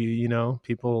you know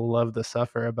people love to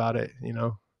suffer about it, you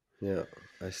know.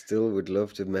 I still would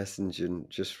love to message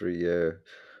just for a year,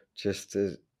 just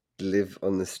to live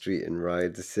on the street and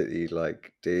ride the city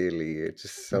like daily. It's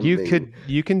just something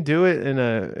you can do it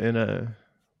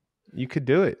you could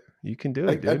do it. You can do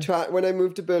it. I tried when I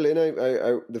moved to Berlin.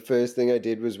 I the first thing I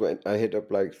did was when I hit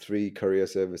up like 3 courier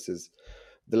services.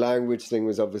 The language thing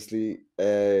was obviously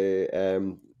a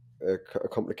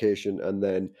complication, and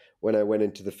then when I went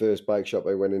into the first bike shop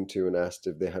I went into and asked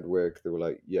if they had work, they were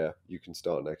like, yeah, you can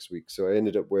start next week. So I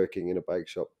ended up working in a bike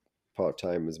shop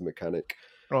part-time as a mechanic.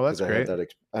 Oh, that's great.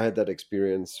 I had that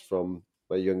experience from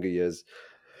my younger years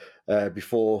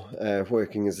before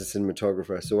working as a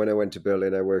cinematographer. So when I went to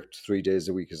Berlin, I worked 3 days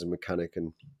a week as a mechanic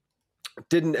and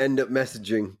didn't end up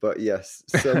messaging. But yes,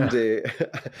 someday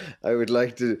I would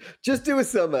like to just do a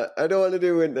summer. I don't want to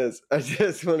do winters. I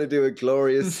just want to do a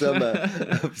glorious summer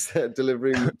of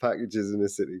delivering packages in a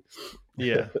city.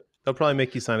 Yeah, they'll probably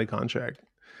make you sign a contract.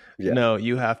 Yeah. No,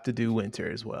 you have to do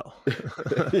winter as well. 2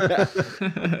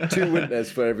 winters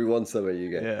for every 1 summer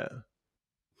you get.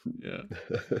 Yeah.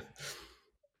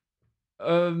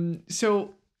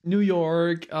 So New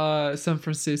York, San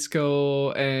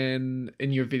Francisco, and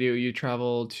in your video you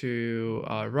travel to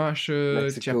Russia,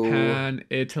 Mexico, Japan,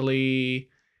 Italy,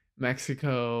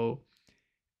 Mexico.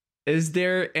 Is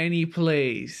there any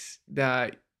place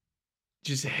that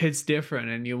just hits different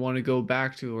and you want to go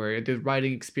back to, where the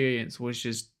riding experience was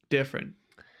just different?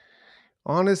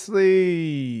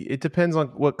 Honestly, it depends on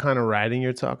what kind of riding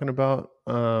you're talking about.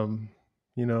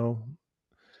 You know,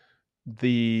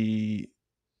 the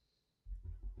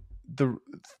the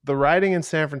the riding in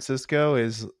San Francisco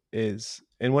is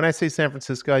and when I say San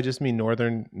Francisco, I just mean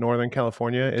Northern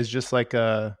California is just like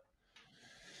a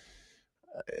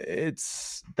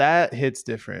it's that hits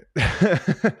different.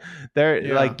 There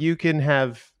Yeah. like you can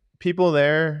have people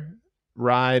there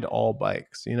ride all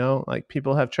bikes, you know? Like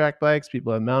people have track bikes,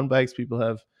 people have mountain bikes, people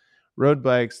have road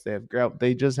bikes, they have gravel,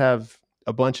 they just have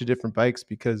a bunch of different bikes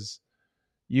because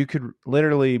you could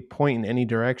literally point in any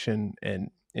direction and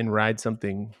ride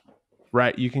something.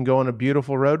 Right, you can go on a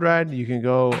beautiful road ride, you can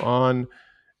go on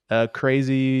a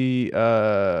crazy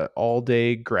all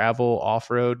day gravel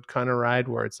off-road kind of ride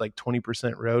where it's like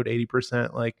 20% road,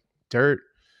 80% like dirt.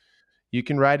 You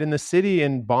can ride in the city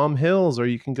and bomb hills, or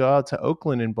you can go out to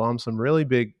Oakland and bomb some really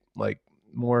big, like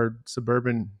more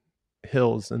suburban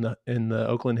hills in the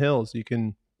Oakland Hills. You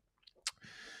can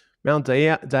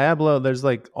Diablo, there's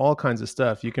like all kinds of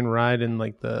stuff. You can ride in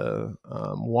like the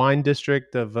wine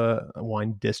district of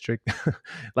wine district,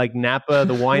 like Napa,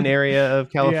 the wine area of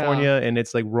Yeah. California, and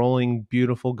it's like rolling,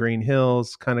 beautiful green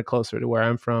hills, kind of closer to where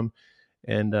I'm from.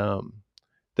 And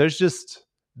there's just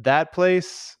that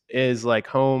place is like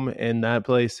home, and that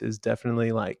place is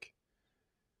definitely like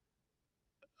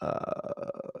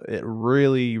a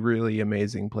really, really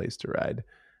amazing place to ride.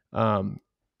 Um,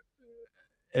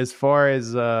 as far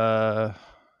as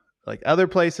like other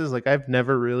places, like I've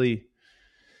never really.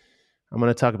 I'm going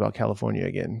to talk about California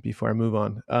again before I move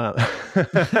on.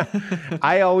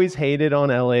 I always hated on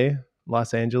LA,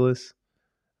 Los Angeles.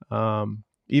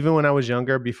 Even when I was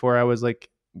younger, before I was like,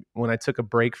 when I took a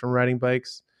break from riding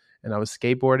bikes and I was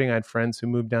skateboarding, I had friends who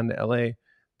moved down to LA.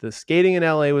 The skating in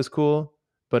LA was cool,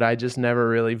 but I just never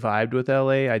really vibed with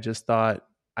LA. I just thought,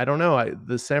 I don't know.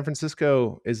 The San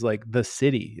Francisco is like the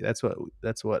city.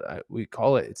 We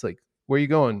call it. It's like, where are you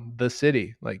going? The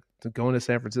city. Like going to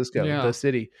San Francisco, the Yeah.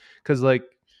 city. Because like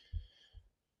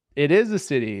it is a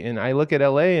city, and I look at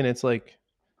LA and it's like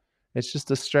it's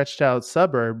just a stretched out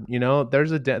suburb. You know, there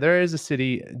is a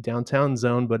city downtown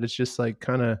zone, but it's just like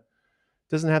kind of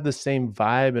doesn't have the same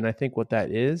vibe. And I think what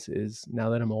that is now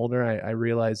that I'm older, I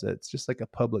realize that it's just like a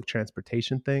public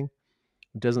transportation thing.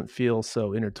 It doesn't feel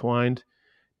so intertwined.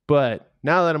 But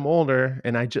now that I'm older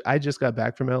and I just got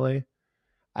back from LA,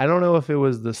 I don't know if it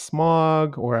was the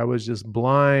smog or I was just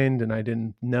blind and I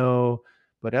didn't know,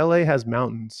 but LA has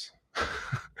mountains.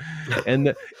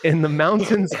 and the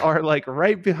mountains are like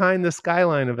right behind the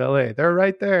skyline of LA. They're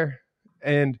right there.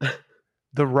 And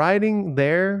the riding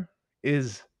there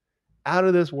is out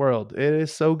of this world. It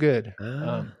is so good.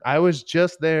 Ah, I was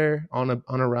just there on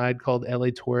a ride called LA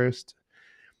Tourist.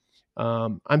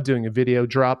 I'm doing a video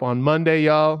drop on Monday,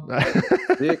 y'all.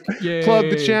 sick. Plug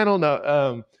the Yay. channel.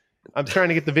 No, I'm trying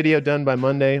to get the video done by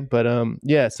Monday, but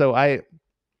yeah. So I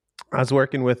was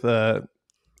working with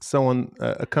someone,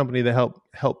 a company that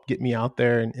helped get me out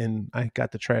there, and I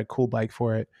got to try a cool bike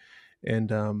for it.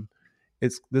 And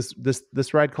it's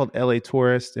this ride called LA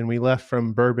Tourist, and we left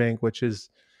from Burbank, which is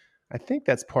I think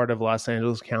that's part of Los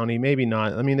Angeles County, maybe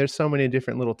not. I mean, there's so many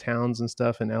different little towns and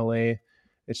stuff in LA.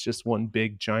 It's just one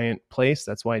big giant place.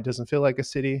 That's why it doesn't feel like a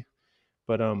city.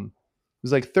 But it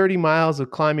was like 30 miles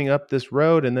of climbing up this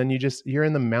road, and then you're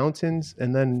in the mountains,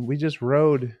 and then we just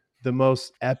rode the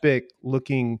most epic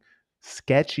looking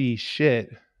sketchy shit.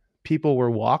 People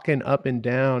were walking up and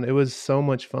down. It was so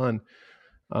much fun.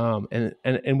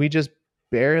 And we just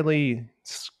barely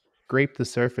scraped the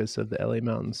surface of the LA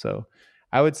mountains. So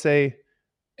I would say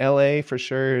LA for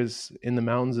sure is in the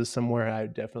mountains is somewhere I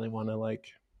definitely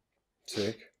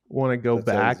Sick. want to go That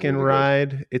sounds back and really good.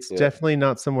 ride. It's Yeah. definitely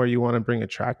not somewhere you want to bring a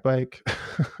track bike.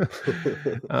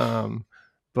 um,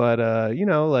 but you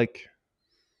know, like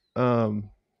um,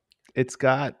 it's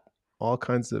got all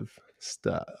kinds of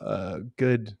stuff,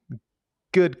 good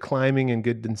climbing and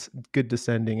good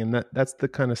descending, and that's the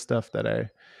kind of stuff that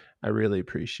I really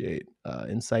appreciate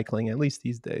in cycling, at least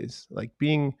these days. Like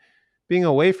being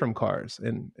away from cars,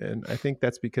 and I think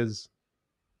that's because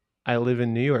I live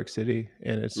in New York City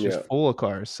and it's just Yeah. full of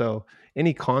cars. So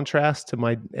any contrast to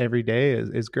my everyday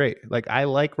is great. Like I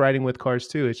like riding with cars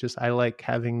too. It's just I like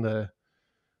having the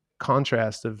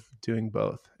contrast of doing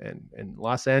both. And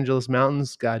Los Angeles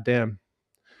mountains, goddamn,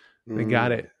 we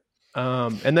got Mm. it.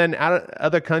 And then out of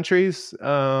other countries,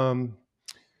 I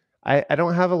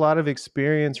don't have a lot of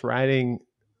experience riding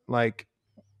like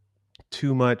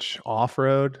too much off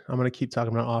road. I'm gonna keep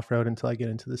talking about off road until I get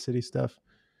into the city stuff.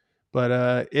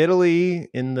 But Italy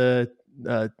in the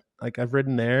like I've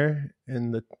ridden there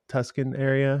in the Tuscan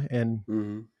area, and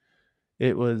Mm-hmm.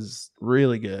 it was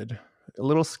really good. a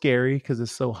little scary because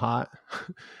it's so hot.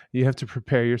 You have to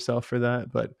prepare yourself for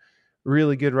that, but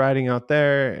really good riding out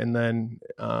there. And then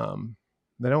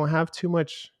they don't have too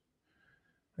much.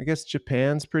 I guess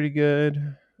Japan's pretty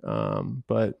good,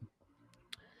 but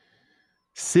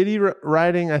city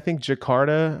riding, I think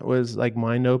Jakarta was like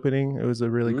mind opening. It was a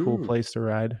really cool place to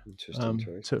ride. Interesting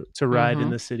choice. To ride in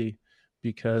the city,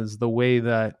 because the way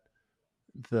that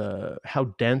how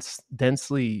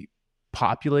densely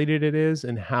populated it is,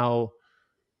 and how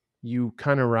you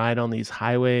kind of ride on these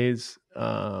highways,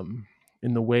 in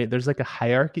the way there's like a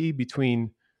hierarchy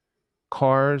between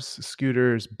cars,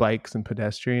 scooters, bikes, and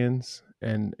pedestrians,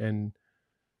 and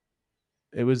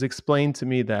it was explained to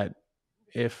me that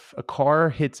if a car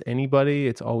hits anybody,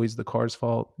 it's always the car's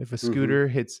fault. If a scooter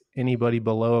hits anybody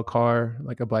below a car,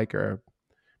 like a bike or a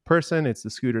person, it's the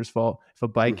scooter's fault. If a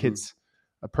bike hits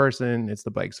a person, it's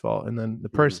the bike's fault. And then the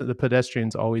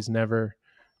pedestrians they're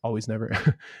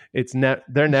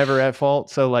never at fault.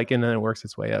 So like, and then it works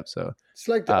its way up. So it's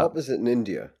like the opposite in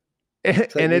India.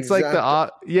 And it's like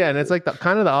and it's like the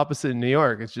kind of the opposite in New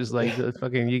York. It's just like the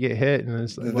fucking, you get hit and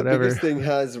it's like whatever. The biggest thing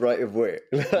has right of way.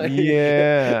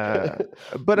 Yeah.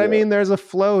 But I mean, there's a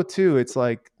flow too. It's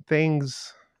like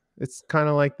things, it's kind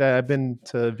of like that. I've been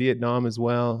to Vietnam as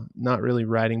well, not really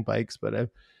riding bikes, but I've,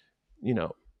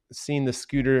 seen the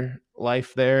scooter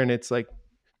life there, and it's like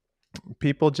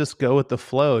people just go with the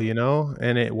flow,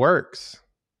 and it works.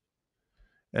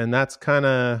 And that's kind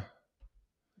of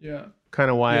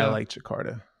why I like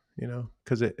Jakarta,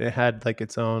 because it had like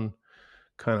its own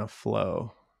kind of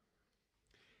flow.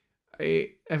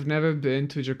 I've never been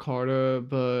to Jakarta,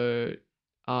 but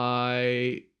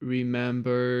I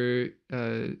remember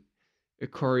a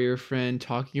courier friend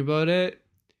talking about it,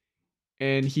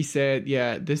 and he said,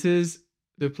 yeah, this is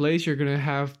the place you're gonna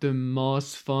have the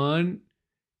most fun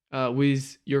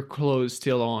with your clothes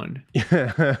still on.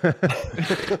 I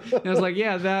was like,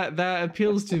 yeah, that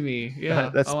appeals to me. Yeah,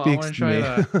 that speaks to me.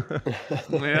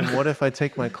 That. What if I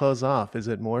take my clothes off? Is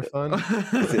it more fun?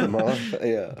 Is it more?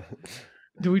 Yeah.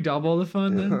 Do we double the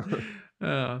fun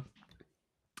then?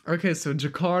 Okay, so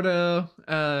Jakarta,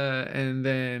 and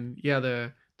then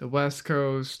the West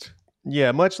Coast.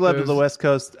 Yeah, much love to the West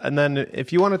Coast. And then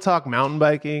if you want to talk mountain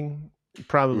biking, you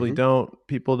probably don't.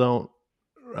 People don't.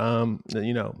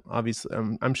 Obviously,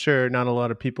 I'm sure not a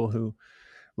lot of people who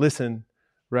listen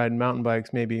ride mountain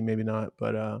bikes. Maybe not.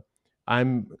 But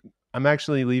I'm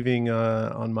actually leaving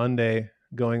on Monday,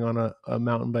 going on a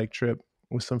mountain bike trip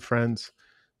with some friends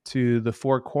to the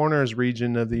Four Corners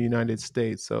region of the United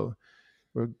States. So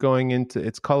we're going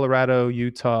it's Colorado,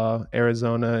 Utah,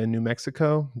 Arizona, and New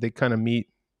Mexico. They kind of meet.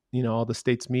 All the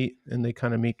states meet, and they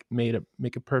kind of make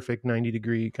a perfect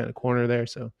 90-degree kind of corner there.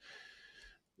 So.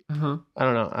 I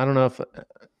don't know if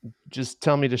just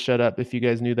tell me to shut up if you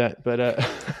guys knew that, but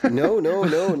no,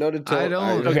 not at all. I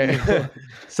don't. Okay.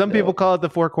 Some people call it the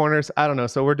Four Corners. I don't know.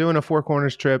 So we're doing a Four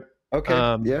Corners trip. Okay.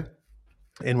 Yeah.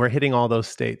 And we're hitting all those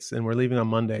states, and we're leaving on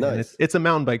Monday. Nice. And it's a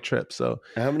mountain bike trip. So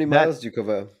how many miles do you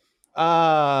cover?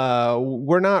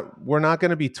 We're not going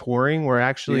to be touring. We're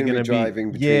actually going to be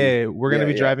driving between. Yeah, we're going to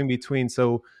be driving between.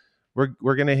 So we're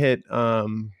going to hit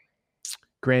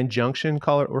Grand Junction,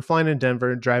 Colorado. We're flying in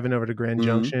Denver, driving over to Grand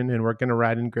Junction, and we're going to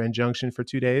ride in Grand Junction for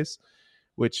 2 days,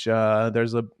 which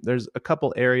there's a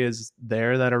couple areas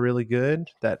there that are really good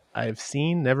that I've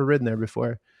seen, never ridden there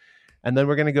before. And then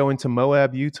we're going to go into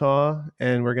Moab, Utah,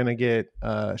 and we're going to get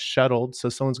shuttled. So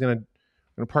someone's going to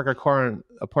park our car in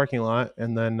a parking lot,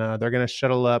 and then they're going to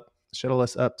shuttle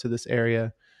us up to this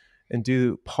area and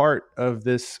do part of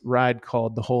this ride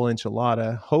called the Whole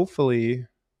Enchilada. Hopefully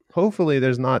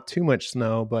there's not too much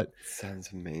snow, but sounds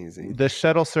amazing. The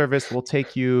shuttle service will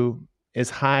take you as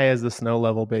high as the snow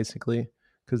level, basically,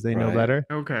 because they know better.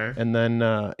 Okay. And then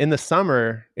in the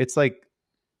summer, I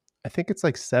think it's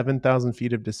like 7,000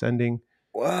 feet of descending.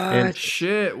 What?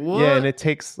 Shit. What? Yeah, and it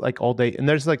takes like all day. And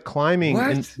there's like climbing.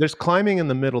 And there's climbing in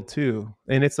the middle too.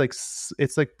 And it's like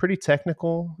pretty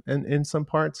technical in some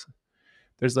parts.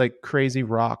 There's like crazy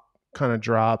rock kind of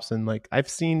drops, and like I've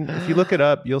seen, if you look it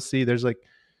up, you'll see there's like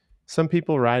some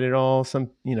people ride it all. Some,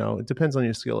 it depends on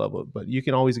your skill level, but you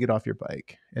can always get off your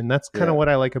bike. And that's kind of what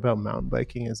I like about mountain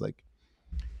biking, is like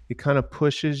it kind of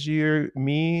pushes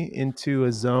me into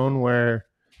a zone where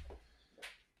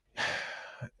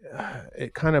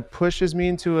it kind of pushes me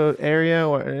into an area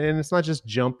and it's not just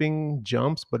jumping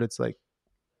jumps, but it's like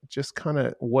just kind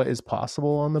of what is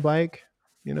possible on the bike,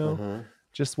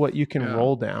 just what you can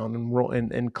roll down and roll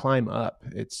and climb up.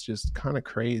 It's just kind of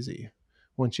crazy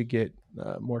once you get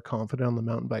more confident on the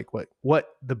mountain bike, what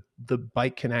the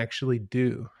bike can actually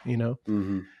do,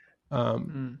 And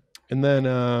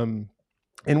then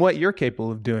and what you're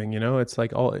capable of doing. It's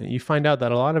like all you find out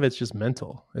that a lot of it's just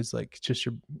mental. It's like just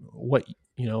what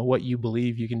what you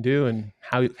believe you can do and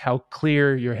how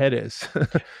clear your head is. I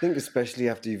think especially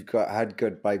after you've had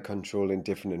good bike control in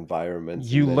different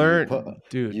environments, You and then learn,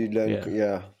 dude. you learn,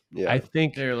 Yeah. yeah. I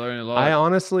think They learn a I lot.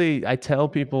 honestly I tell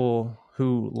people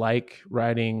who like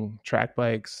riding track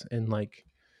bikes and like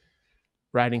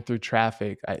riding through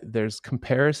traffic, there's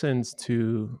comparisons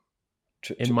to,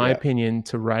 in my Yeah, opinion,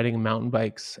 to riding mountain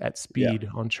bikes at yeah, speed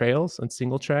on trails and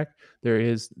single track. There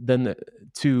is then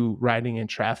to riding in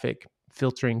traffic,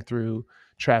 filtering through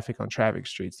traffic on traffic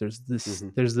streets. hmm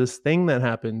There's this thing that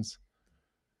happens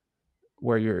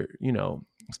where you're,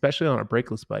 especially on a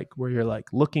brakeless bike, where you're like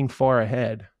looking far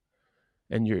ahead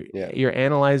and yeah, you're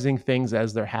analyzing things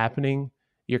as they're happening.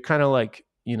 You're kind of like,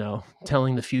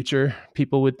 telling the future,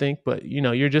 people would think, but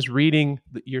you're just reading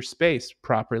your space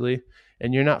properly,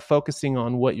 and you're not focusing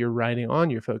on what you're riding on.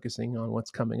 You're focusing on what's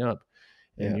coming up,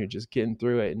 and yeah. you're just getting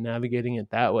through it and navigating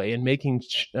it that way and making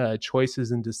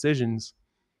choices and decisions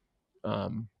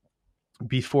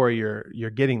before you're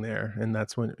getting there. And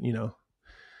that's when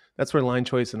that's where line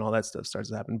choice and all that stuff starts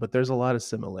to happen. But there's a lot of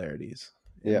similarities,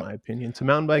 in Yeah. my opinion, to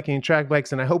mountain biking and track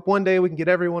bikes. And I hope one day we can get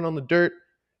everyone on the dirt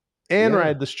and Yeah.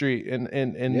 ride the street. And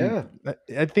Yeah.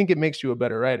 I think it makes you a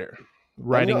better rider. I'm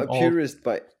Riding not a all, purist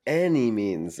by any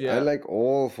means. I yeah, like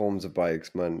all forms of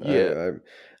bikes, man. yeah,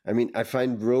 I mean, I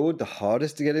find road the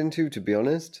hardest to get into, to be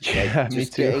honest. yeah, Like me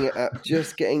too.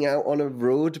 just getting out on a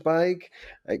road bike,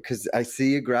 because I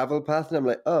see a gravel path and I'm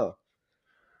like, oh,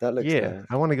 that looks Yeah, nice.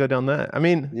 I want to go down that. I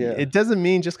mean, Yeah. it doesn't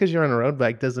mean just because you're on a road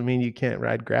bike doesn't mean you can't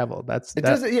ride gravel. It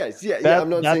doesn't. Yes. Yeah. Yeah. I'm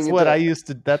not saying That's it what I does. used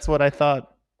to. That's what I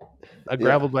thought a Yeah.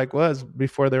 gravel bike was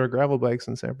before there were gravel bikes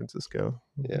in San Francisco.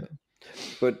 Yeah.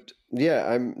 But yeah,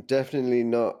 I'm definitely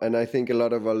not, and I think a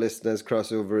lot of our listeners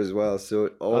cross over as well. So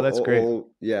Oh, that's great.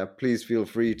 yeah, please feel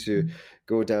free to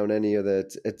go down any of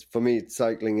that. It's for me,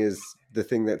 cycling is the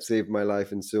thing that saved my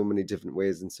life in so many different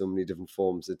ways, in so many different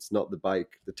forms. It's not the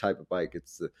bike, the type of bike.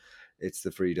 It's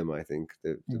the freedom. I think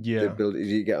the Yeah. ability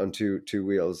to get on two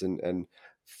wheels and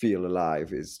feel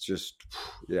alive is just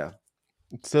yeah.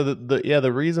 So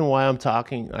the reason why I'm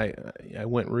talking, I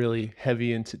went really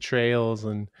heavy into trails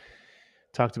and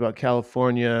talked about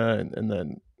California, and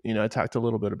then I talked a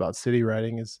little bit about city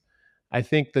riding. Is I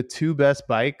think the two best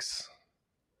bikes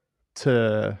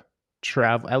to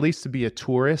travel, at least to be a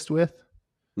tourist with,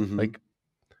 Mm-hmm. like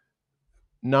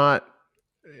not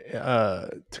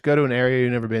to go to an area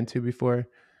you've never been to before.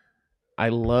 I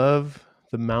love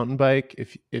the mountain bike.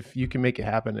 If you can make it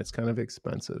happen, it's kind of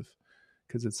expensive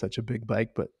because it's such a big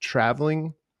bike, but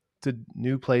traveling to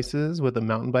new places with a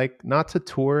mountain bike, not to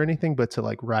tour or anything, but to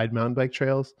like ride mountain bike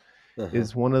trails,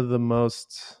 is one of the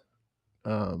most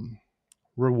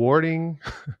rewarding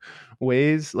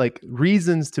ways, like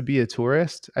reasons to be a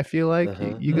tourist. I feel like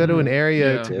you go to an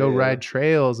area Yeah. to go ride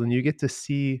trails and you get to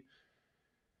see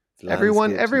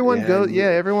Landscapes, everyone goes, and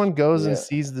everyone goes and yeah.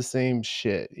 sees the same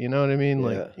shit. You know what I mean?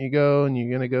 Like Yeah. you go and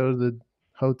you're gonna go to the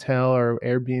hotel or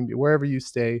Airbnb, wherever you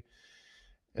stay,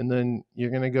 and then you're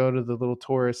gonna go to the little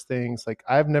tourist things. Like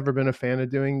I've never been a fan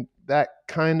of doing that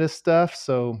kind of stuff,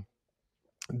 so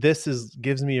this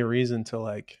gives me a reason to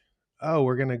like, oh,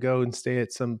 we're gonna go and stay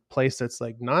at some place that's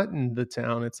like not in the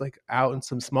town. It's like out in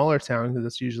some smaller town because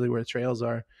that's usually where the trails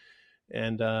are,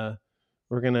 and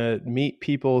we're gonna meet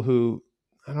people who,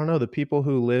 I don't know, the people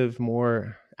who live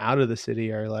more out of the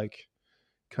city are like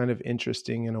kind of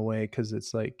interesting in a way because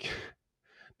it's like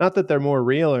not that they're more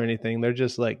real or anything. They're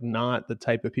just like not the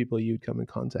type of people you'd come in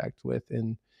contact with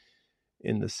in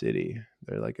the city.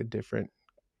 They're like a different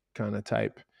kind of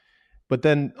type. But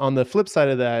then on the flip side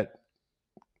of that,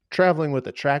 traveling with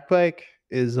a track bike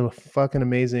is fucking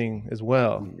amazing as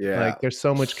well. Yeah. Like there's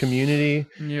so much community.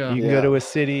 Yeah. You can go to a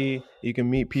city, you can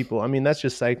meet people. I mean, that's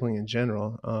just cycling in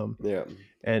general. Yeah.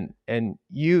 And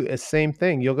you, same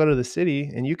thing. You'll go to the city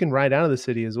and you can ride out of the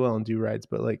city as well and do rides,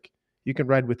 but like you can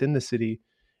ride within the city.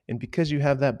 And because you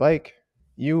have that bike,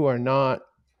 you are not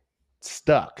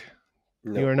stuck.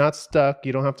 No. You are not stuck.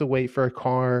 You don't have to wait for a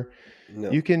car. No.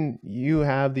 You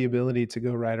have the ability to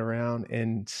go ride around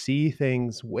and see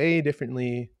things way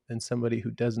differently than somebody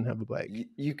who doesn't have a bike.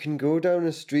 You can go down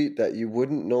a street that you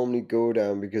wouldn't normally go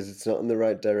down because it's not in the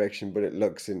right direction, but it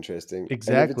looks interesting.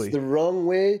 Exactly. And if it's the wrong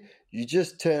way, you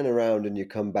just turn around and you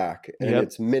come back, and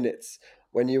it's minutes.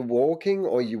 When you're walking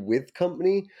or you're with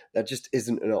company, that just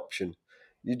isn't an option.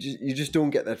 You just don't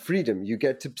get that freedom. You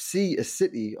get to see a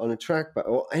city on a track bike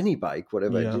or any bike,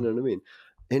 whatever. Do you know what I mean?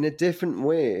 In a different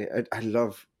way. I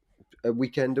love a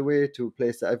weekend away to a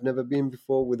place that I've never been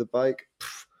before with a bike.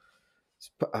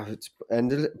 It's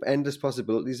endless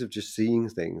possibilities of just seeing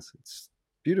things.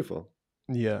 Beautiful.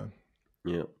 Yeah,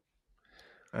 Yeah.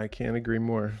 I can't agree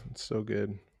more. It's so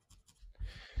good.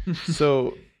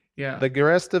 So Yeah. the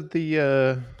rest of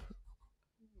the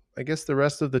I guess the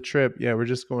rest of the trip, yeah, we're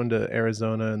just going to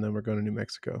Arizona and then we're going to New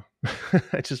Mexico.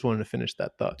 I just wanted to finish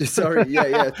that thought. Sorry,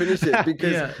 yeah, finish it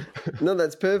because Yeah. no,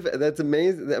 that's perfect. That's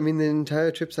amazing. I mean, the entire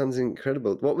trip sounds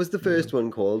incredible. What was the first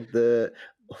one called? The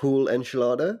whole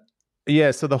enchilada?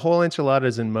 Yeah, so the whole enchilada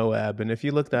is in Moab, and if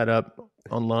you look that up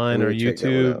online I'm or gonna check that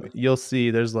one YouTube, out. you'll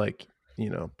see there's like,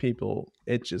 people.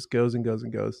 It just goes and goes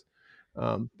and goes.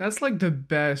 That's like the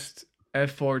best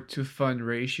effort to fun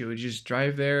ratio. You just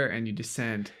drive there and you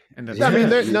descend, and that's I mean,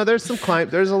 Yeah. there's some climb.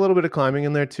 There's a little bit of climbing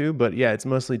in there too, but yeah, it's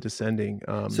mostly descending.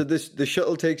 So the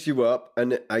shuttle takes you up,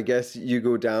 and I guess you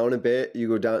go down a bit. You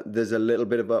go down. There's a little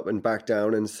bit of up and back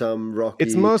down, and some rocky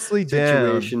It's mostly down,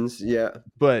 situations. Yeah,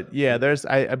 but yeah, there's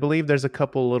I believe there's a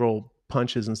couple little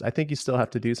punches, and I think you still have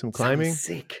to do some climbing. Sounds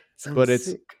sick. Sounds But it's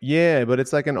sick. but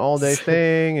it's like an all day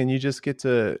thing, and you just get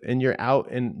to, and you're out,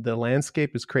 and the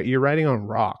landscape is crazy. You're riding on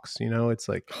rocks,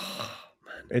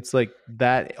 it's like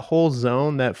that whole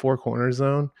zone, that Four Corners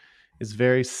zone, is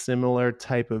very similar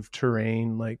type of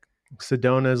terrain. Like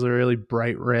Sedona is a really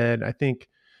bright red. I think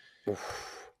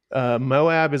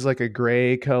Moab is like a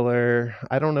gray color.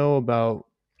 I don't know about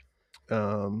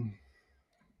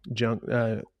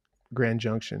Grand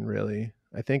Junction really.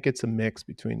 I think it's a mix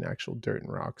between actual dirt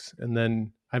and rocks. And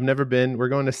then I've never been. We're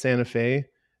going to Santa Fe,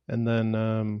 and then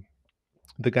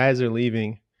the guys are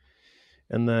leaving,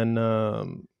 and then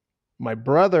my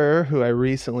brother, who I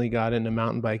recently got into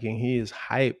mountain biking, he is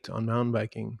hyped on mountain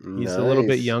biking. He's a little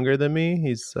bit Nice. younger than me.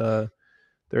 He's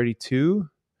 32.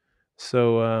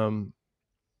 So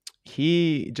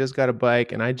he just got a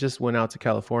bike, and I just went out to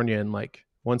California, and like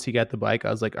once he got the bike, I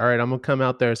was like, all right, I'm gonna come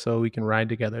out there so we can ride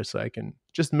together, so I can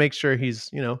just make sure he's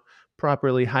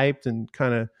properly hyped, and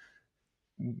kind of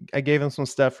I gave him some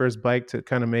stuff for his bike to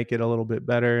kind of make it a little bit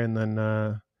better, and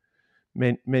then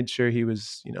made sure he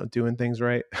was doing things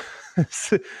right.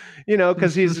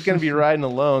 Because he's going to be riding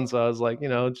alone, so I was like,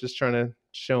 just trying to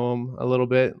show him a little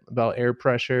bit about air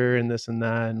pressure and this and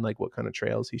that, and like what kind of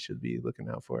trails he should be looking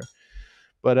out for.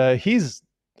 But he's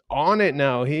on it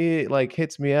now. He like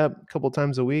hits me up a couple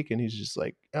times a week, and he's just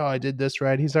like, oh, I did this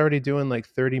ride. He's already doing like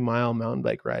 30-mile mountain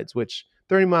bike rides, which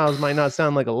 30 miles might not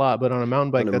sound like a lot, but on a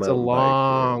mountain bike, that's a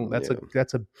long, that's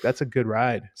a good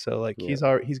ride. So like he's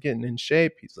getting in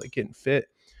shape. He's like getting fit.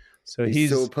 So he's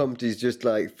so pumped. He's just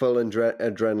like full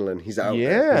adrenaline. He's out there.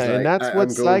 Yeah, He's like, and that's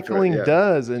what cycling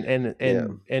does. Yeah.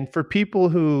 And for people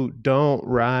who don't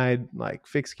ride like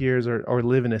fixed gears or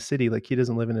live in a city, like he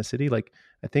doesn't live in a city, like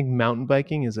I think mountain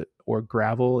biking or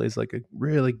gravel is like a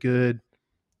really good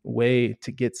way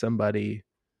to get somebody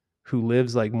who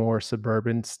lives like more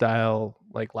suburban style,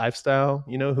 like lifestyle,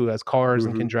 who has cars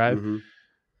and can drive,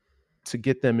 to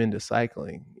get them into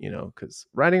cycling, because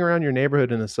riding around your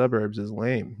neighborhood in the suburbs is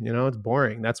lame, it's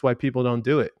boring. That's why people don't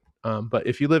do it. But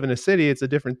if you live in a city, it's a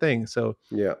different thing. So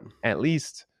yeah, at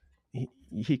least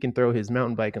he can throw his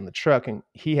mountain bike in the truck, and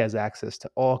he has access to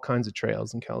all kinds of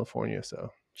trails in California.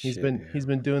 So he's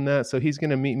been doing that. So he's going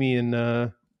to meet me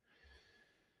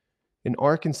in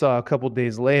Arkansas a couple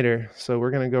days later. So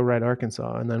we're going to go ride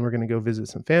Arkansas, and then we're going to go visit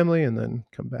some family and then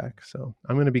come back. So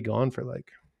I'm going to be gone for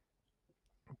like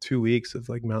 2 weeks of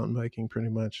like mountain biking pretty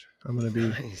much. I'm going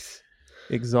to be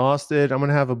exhausted. I'm going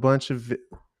to have a bunch of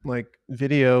like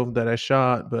video that I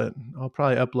shot, but I'll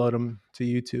probably upload them to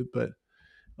YouTube. But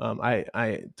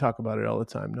I talk about it all the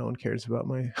time. No one cares about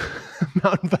my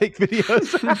mountain bike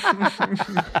videos.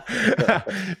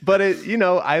 But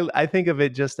I think of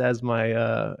it just as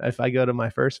my if I go to my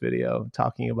first video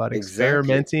talking about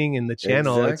experimenting in the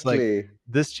channel, it's like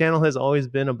this channel has always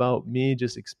been about me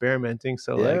just experimenting.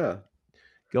 So like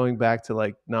going back to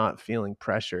like not feeling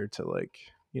pressure to like,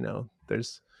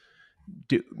 there's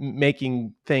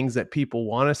making things that people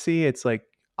want to see. It's like,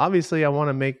 obviously I want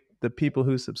to make the people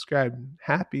who subscribe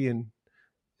happy and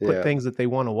put things that they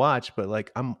want to watch, but like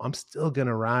I'm still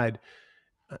gonna ride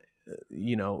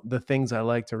the things I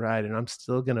like to ride, and I'm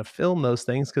still gonna film those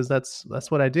things because that's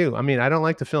what I do. I mean, I don't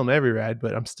like to film every ride,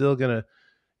 but I'm still gonna,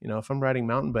 if I'm riding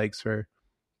mountain bikes for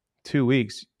 2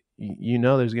 weeks,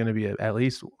 there's going to be at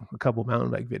least a couple mountain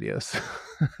bike videos.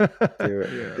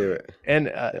 do it.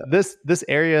 And this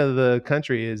area of the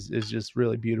country is just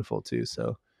really beautiful too.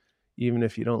 So even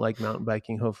if you don't like mountain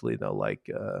biking, hopefully they'll like,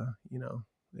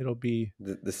 it'll be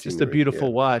the just a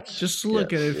beautiful watch. Just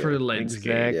look at it for the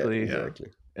landscape.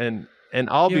 Exactly. And And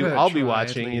Give it a I'll be try at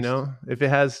watching, you least. know. If it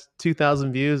has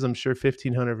 2,000 views, I'm sure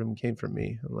 1,500 of them came from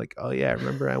me. I'm like, oh yeah, I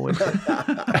remember I went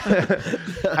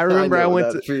to I I remember I know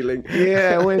went that to feeling.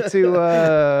 yeah, I went to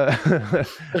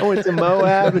I went to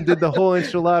Moab and did the whole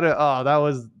enchilada.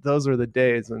 Oh, those were the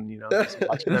days, and you know, just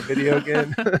watching that video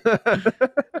again.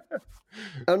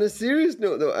 On a serious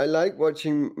note, though, I like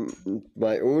watching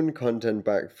my own content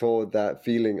back for that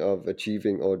feeling of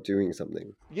achieving or doing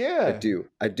something. I Yeah. do.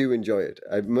 I do enjoy it.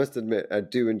 I must admit, I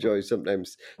do enjoy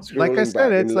sometimes Like I scrolling said,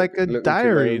 back and it's like a looking through my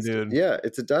diary, own dude. Yeah,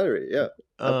 it's a diary. Yeah,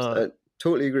 Uh, I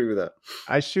totally agree with that.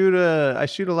 I shoot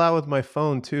a lot with my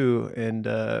phone too, and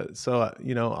so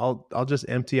you know, I'll just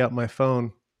empty out my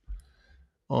phone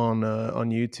on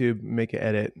YouTube, make an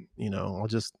edit. You know, it'll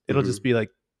just Mhm. be like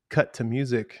cut to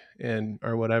music and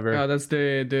or whatever. Oh, that's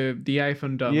the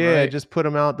iPhone dump, Yeah, right? just put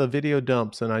them out the video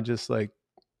dumps, and I just like,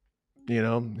 you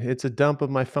know, it's a dump of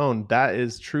my phone. That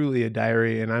is truly a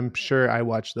diary, and I'm sure I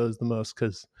watch those the most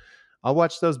because I'll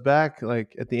watch those back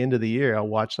like at the end of the year. I'll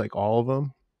watch like all of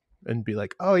them and be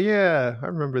like, oh yeah, I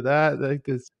remember that. Like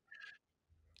this.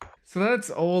 So that's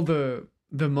all the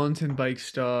mountain bike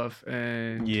stuff,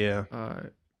 and Yeah.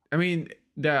 I mean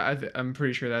that I'm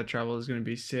pretty sure that travel is gonna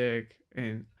be sick,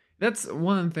 and that's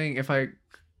one thing. If I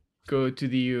go to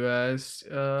the U.S.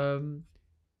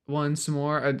 Once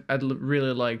more,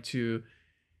 really like to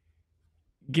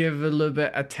give a little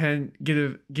bit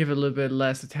give a little bit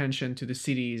less attention to the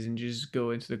cities and just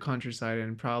go into the countryside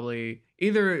and probably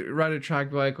either ride a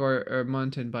track bike or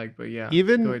mountain bike. But yeah, go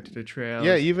Even into the yeah, trails.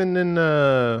 even in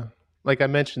like I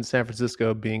mentioned San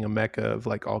Francisco being a mecca of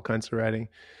like all kinds of riding.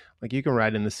 Like you can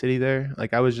ride in the city there.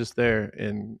 Like I was just there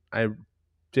and I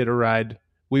did a ride.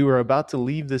 We were about to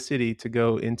leave the city to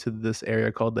go into this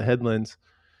area called the Headlands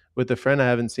with a friend I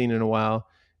haven't seen in a while,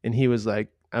 and he was like,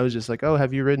 I was just like, "Oh,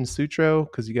 have you ridden Sutro?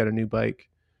 Because you got a new bike."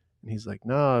 And he's like,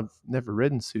 "No, I've never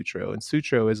ridden Sutro." And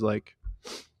Sutro is like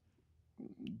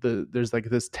there's like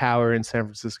this tower in San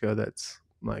Francisco that's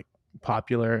like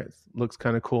popular. It looks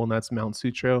kind of cool, and that's Mount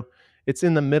Sutro. It's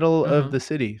in the middle Uh of huh. the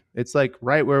city. It's like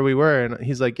right where we were. And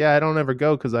he's like, "Yeah, I don't ever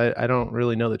go because I don't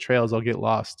really know the trails. I'll get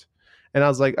lost." And I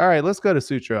was like, "All right, let's go to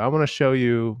Sutro. I want to show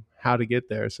you how to get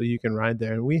there so you can ride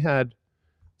there." And we had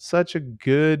such a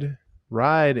good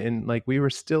ride, and like we were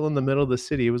still in the middle of the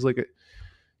city. It was like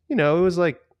you know, it was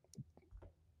like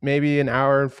maybe an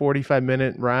hour and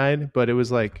 45-minute ride, but it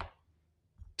was like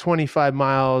 25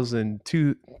 miles and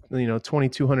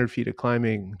 2,200 feet of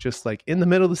climbing just like in the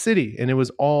middle of the city, and it was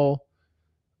all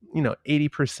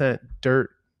 80% dirt,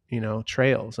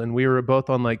 trails, and we were both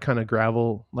on like kind of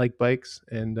gravel like bikes,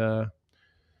 and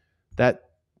that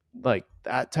like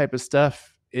that type of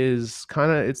stuff is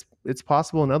kind of it's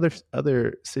possible in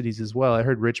other cities as well. I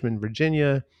heard Richmond,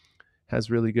 Virginia has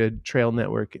really good trail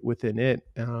network within it.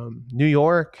 New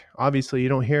York, obviously you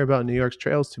don't hear about New York's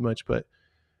trails too much, but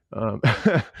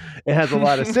it has a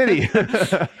lot of city.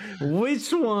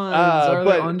 Which ones are the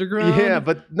But yeah, underground?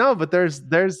 but no, but there's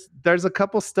a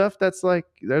couple stuff that's like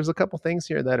there's a couple things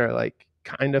here that are like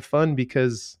kind of fun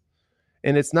because,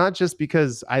 and it's not just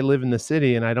because I live in the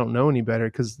city and I don't know any better,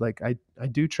 because like I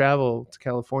do travel to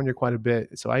California quite a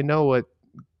bit, so I know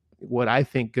what I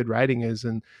think good riding is,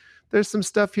 and there's some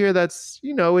stuff here that's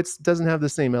it doesn't have the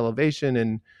same elevation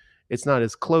and it's not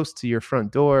as close to your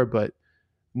front door, but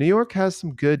New York has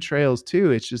some good trails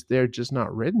too. It's just they're just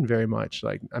not ridden very much.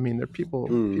 Like I mean, there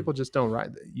Mm. people just don't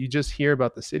ride. You just hear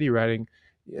about the city riding,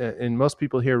 and most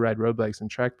people here ride road bikes and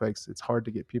track bikes. It's hard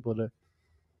to get people to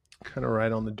kind of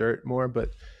ride on the dirt more. But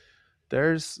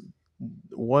there's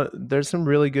there's some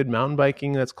really good mountain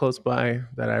biking that's close by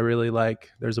that I really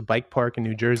like. There's a bike park in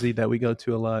New Jersey that we go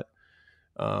to a lot.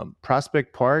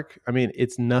 Prospect Park, I mean,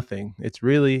 it's nothing. It's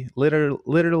really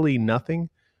literally nothing.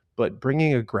 But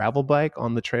bringing a gravel bike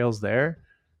on the trails there,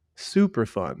 super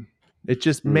fun. It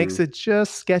just makes Mm. it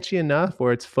just sketchy enough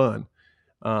where it's fun.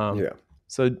 Um, Yeah.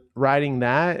 so riding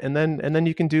that, and then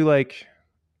you can do like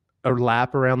a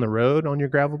lap around the road on your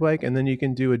gravel bike, and then you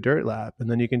can do a dirt lap, and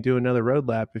then you can do another road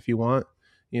lap if you want.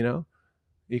 You know,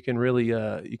 you can really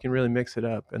mix it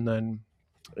up, and then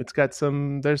it's got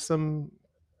some. There's some.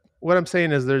 What I'm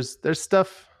saying is there's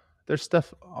stuff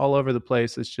all over the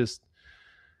place. It's just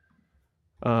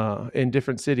in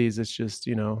different cities. It's just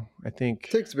I think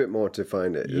Takes a bit more to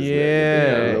find it, isn't it? A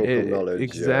bit more yeah, Yeah. local knowledge. Yeah.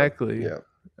 exactly. Yeah.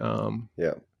 Um,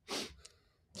 Yeah.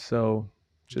 so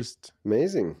just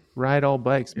Amazing. ride all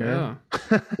bikes, man.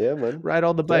 Yeah, man. Ride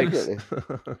all the bikes.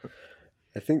 Definitely.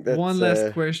 I think that's One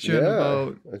last question yeah. I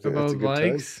think that's a about good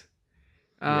time. bikes.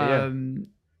 Yeah.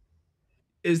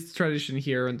 Is tradition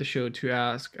here on the show to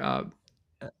ask,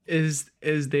 is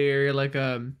there like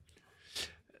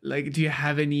do you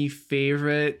have any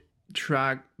favorite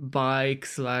track bike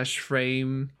slash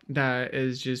frame that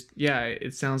is just, yeah,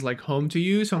 it sounds like home to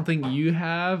you, something you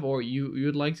have or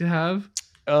you'd like to have?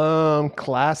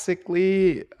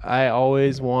 Classically, I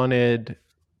always wanted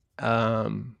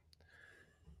a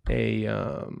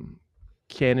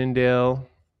Cannondale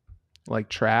like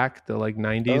track, the like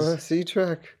 90s. Oh,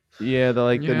 C-Track. Yeah, the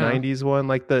like the Yeah. 90s one.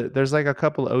 Like there's like a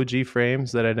couple OG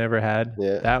frames that I never had.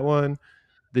 Yeah. That one,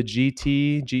 the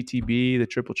GTB, the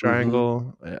triple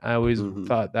triangle. I always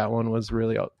thought that one was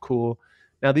really cool.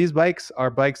 Now these bikes are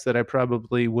bikes that I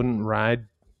probably wouldn't ride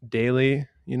daily,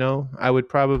 you know. I would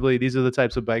probably, these are the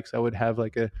types of bikes I would have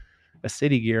like a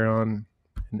city gear on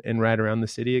and ride around the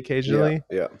city occasionally.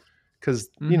 Yeah. Cuz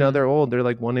you know, they're old, they're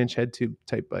like 1-inch head tube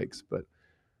type bikes, but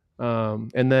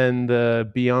and then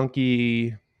the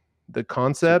Bianchi, the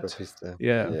concept,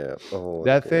 yeah. Oh,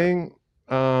 that thing,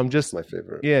 just my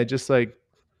favorite. Yeah, just like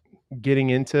getting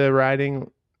into riding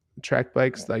track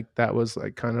bikes, like that was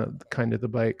like kind of the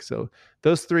bike. So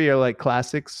those three are like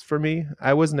classics for me.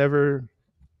 I was never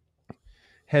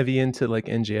heavy into like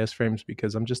NJS frames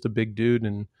because I'm just a big dude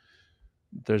and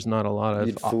there's not a lot of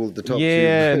You'd fooled the top tube.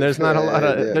 and there's not a lot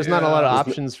of Yeah. there's not a lot of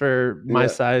options for my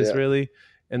size really.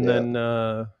 And then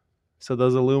so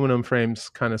those aluminum frames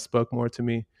kind of spoke more to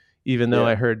me, even though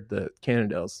I heard the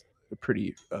Cannondales are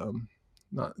pretty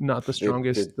not the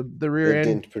strongest. The rear end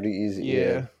dent pretty easy.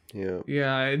 Yeah.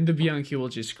 And the Bianchi will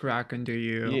just crack under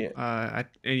you at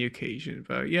any occasion.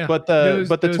 But yeah, but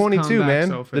the 22,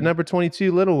 man, often. The number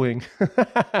 22 Little Wing.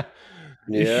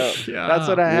 That's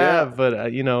what I have.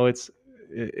 But you know, it's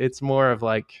more of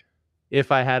like,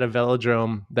 if I had a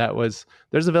velodrome there's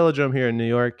a velodrome here in New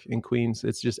York, in Queens.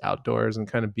 It's just outdoors and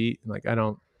kind of beat. Like I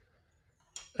don't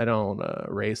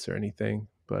race or anything,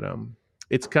 but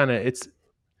it's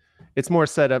more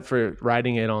set up for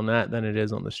riding it on that than it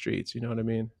is on the streets. You know what I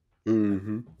mean?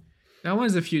 Mm-hmm. That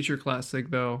one's a future classic,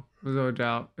 though, without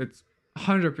doubt. It's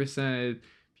 100%.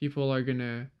 People are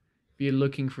gonna be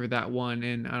looking for that one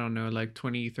in, I don't know, like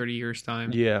 20, 30 years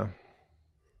time. Yeah.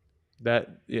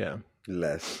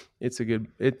 Less. It's a good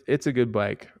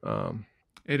bike.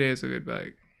 It is a good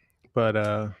bike. But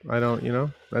I don't, you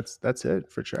know, that's it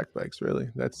for track bikes, really.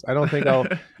 I don't think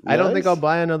I'll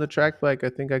buy another track bike. I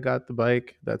think I got the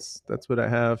bike. That's what I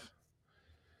have.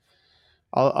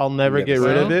 I'll never get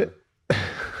rid of it.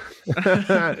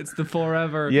 It's the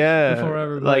forever. Yeah. The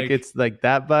forever bike. Like it's like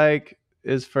that bike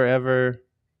is forever.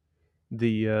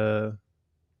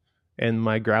 And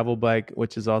my gravel bike,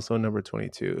 which is also number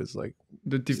 22, is like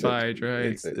the Divide,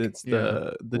 right? It's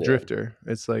the Drifter.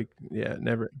 It's like,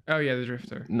 never. Oh yeah, the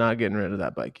Drifter. Not getting rid of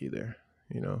that bike either.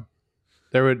 You know,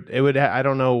 I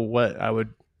don't know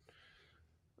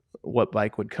what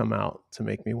bike would come out to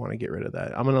make me want to get rid of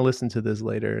that. I'm gonna listen to this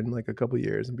later in like a couple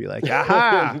years and be like,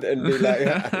 aha, and be like,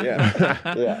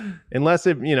 yeah. Unless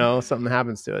it, you know, something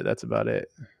happens to it. That's about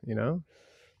it. You know.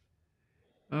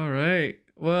 All right.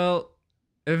 Well,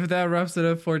 if that wraps it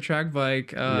up for Track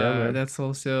Bike, that's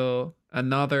also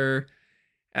another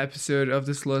episode of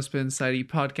the Slow Spin Society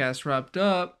podcast wrapped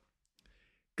up.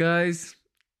 Guys,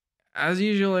 as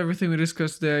usual, everything we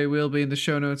discussed today will be in the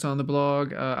show notes on the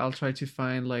blog. I'll try to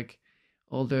find like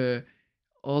all the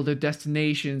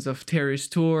destinations of Terry's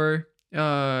tour,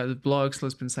 the blog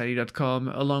slowspinsociety.com,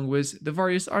 along with the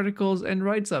various articles and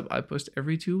writes-up I post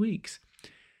every 2 weeks.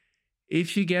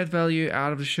 If you get value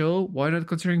out of the show, why not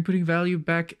considering putting value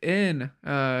back in?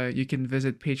 You can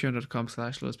visit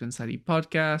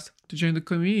patreon.com/slowspinsociety-podcast to join the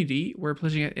community, where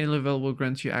pledging at any level will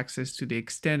grant you access to the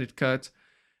extended cut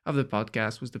of the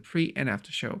podcast with the pre and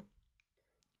after show.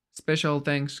 Special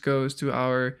thanks goes to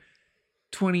our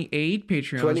 28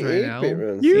 Patreons right now.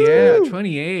 Patrons. Yeah,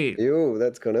 28. Yo,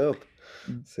 that's gone up.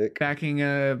 Sick. Backing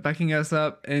us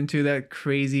up into that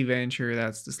crazy venture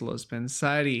that's the Slow Spin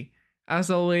Society.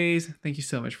 As always, thank you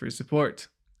so much for your support.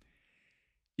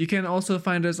 You can also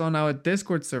find us on our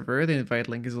Discord server. The invite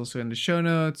link is also in the show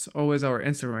notes. Always our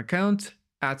Instagram account,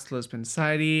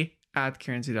 @SlowSpinSociety,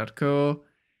 @Currency.co,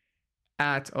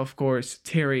 of course,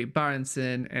 Terry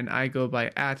Barenson, and I go by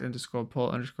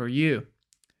 @_Paul_U.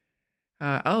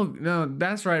 Oh, no,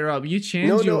 that's right, Rob. You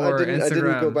changed your Instagram. I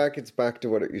didn't go back. It's back to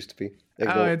what it used to be.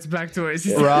 It's back to what it used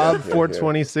to be. Rob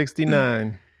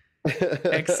 42069.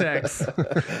 XX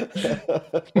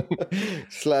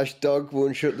 /dog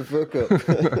won't shut the fuck up.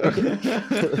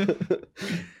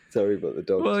 Sorry about the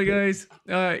dog. Well, guys,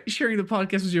 sharing the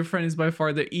podcast with your friend is by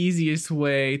far the easiest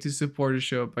way to support the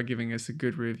show by giving us a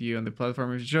good review on the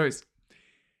platform of your choice.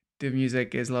 The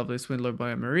music is Lovely Swindler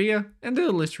by Maria, and the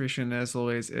illustration, as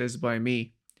always, is by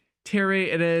me. Terry,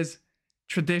 it is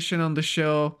tradition on the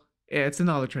show. It's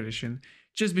another tradition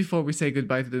just before we say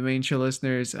goodbye to the main show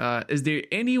listeners, is there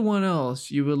anyone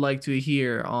else you would like to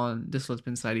hear on the Slip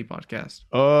Inside podcast?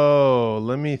 Oh,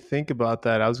 let me think about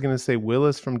that. I was going to say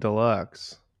Willis from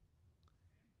Deluxe.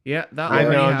 Yeah, that I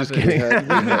already know, I'm just happened.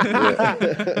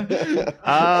 kidding.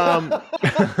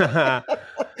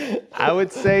 I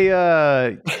would say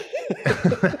I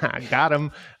got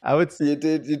him. You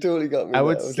did. You totally got me. I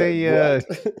would say like,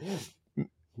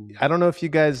 I don't know if you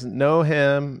guys know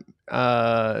him,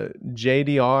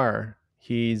 JDR.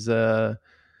 He's a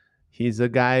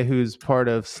guy who's part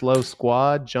of Slow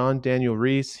Squad, John Daniel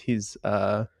Reese. He's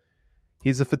a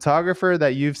photographer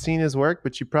that you've seen his work,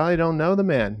 but you probably don't know the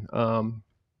man.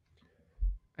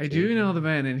 I do know the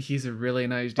man, and he's a really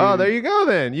nice dude. Oh, there you go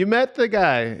then. You met the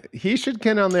guy. He should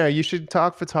get on there. You should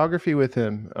talk photography with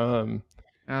him.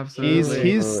 Absolutely.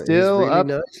 He's still really up.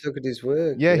 nice. Look at his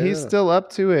work. Yeah, he's still up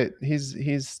to it.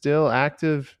 He's still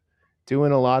active,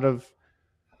 doing a lot of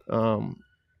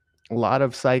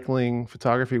cycling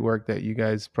photography work that you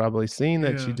guys probably seen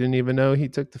that you didn't even know he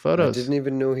took the photos. I didn't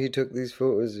even know he took these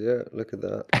photos. Yeah, look at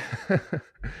that.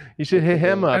 You should hit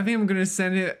him up. I think I'm gonna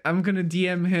send it. I'm gonna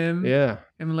DM him. Yeah.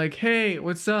 I'm like, hey,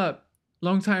 what's up?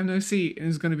 Long time no see. And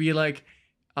it's gonna be like,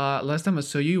 last time I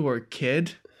saw you were a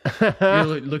kid. You're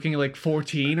looking like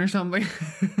 14 or something.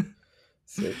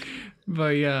 Sick.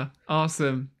 But yeah,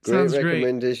 awesome. Great Sounds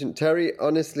recommendation. Terry,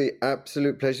 honestly,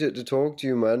 absolute pleasure to talk to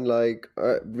you, man. Like,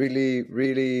 I really,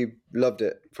 really loved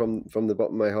it from the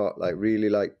bottom of my heart. Like, really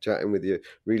like chatting with you.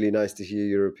 Really nice to hear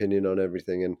your opinion on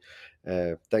everything. And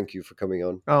thank you for coming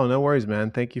on. Oh, no worries,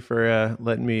 man. Thank you for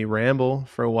letting me ramble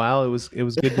for a while. It was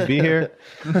good to be here.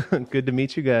 Good to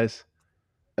meet you guys.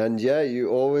 And yeah, you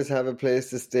always have a place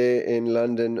to stay in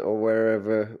London or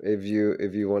wherever if you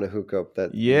want to hook up.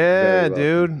 That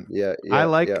dude. Yeah, I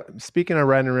like speaking of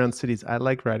riding around cities. I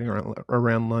like riding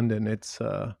around London. It's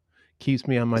keeps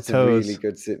me on my toes. A really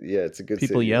good city. Yeah, it's a good.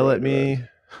 People yell at me. Around.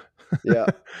 Yeah,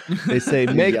 they say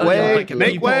make way,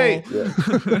 make way. Yeah.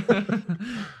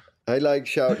 I like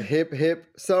shout hip hip,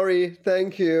 sorry,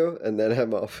 thank you, and then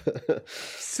I'm off.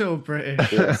 So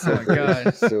British. Yeah, so oh my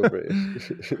god, so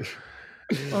British.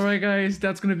 All right, guys,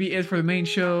 that's gonna be it for the main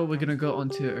show. We're gonna go on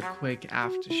to a quick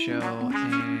after show,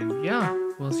 and yeah,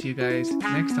 we'll see you guys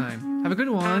next time. Have a good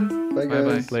one. Bye,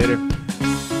 guys. Bye. Later.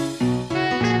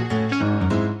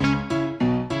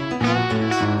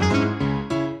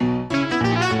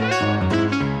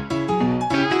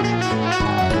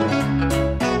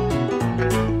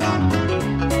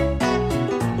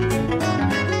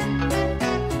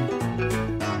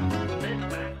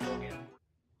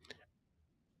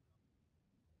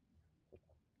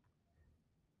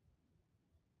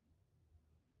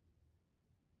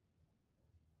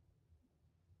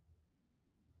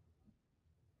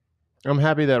 I'm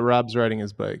happy that Rob's riding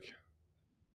his bike.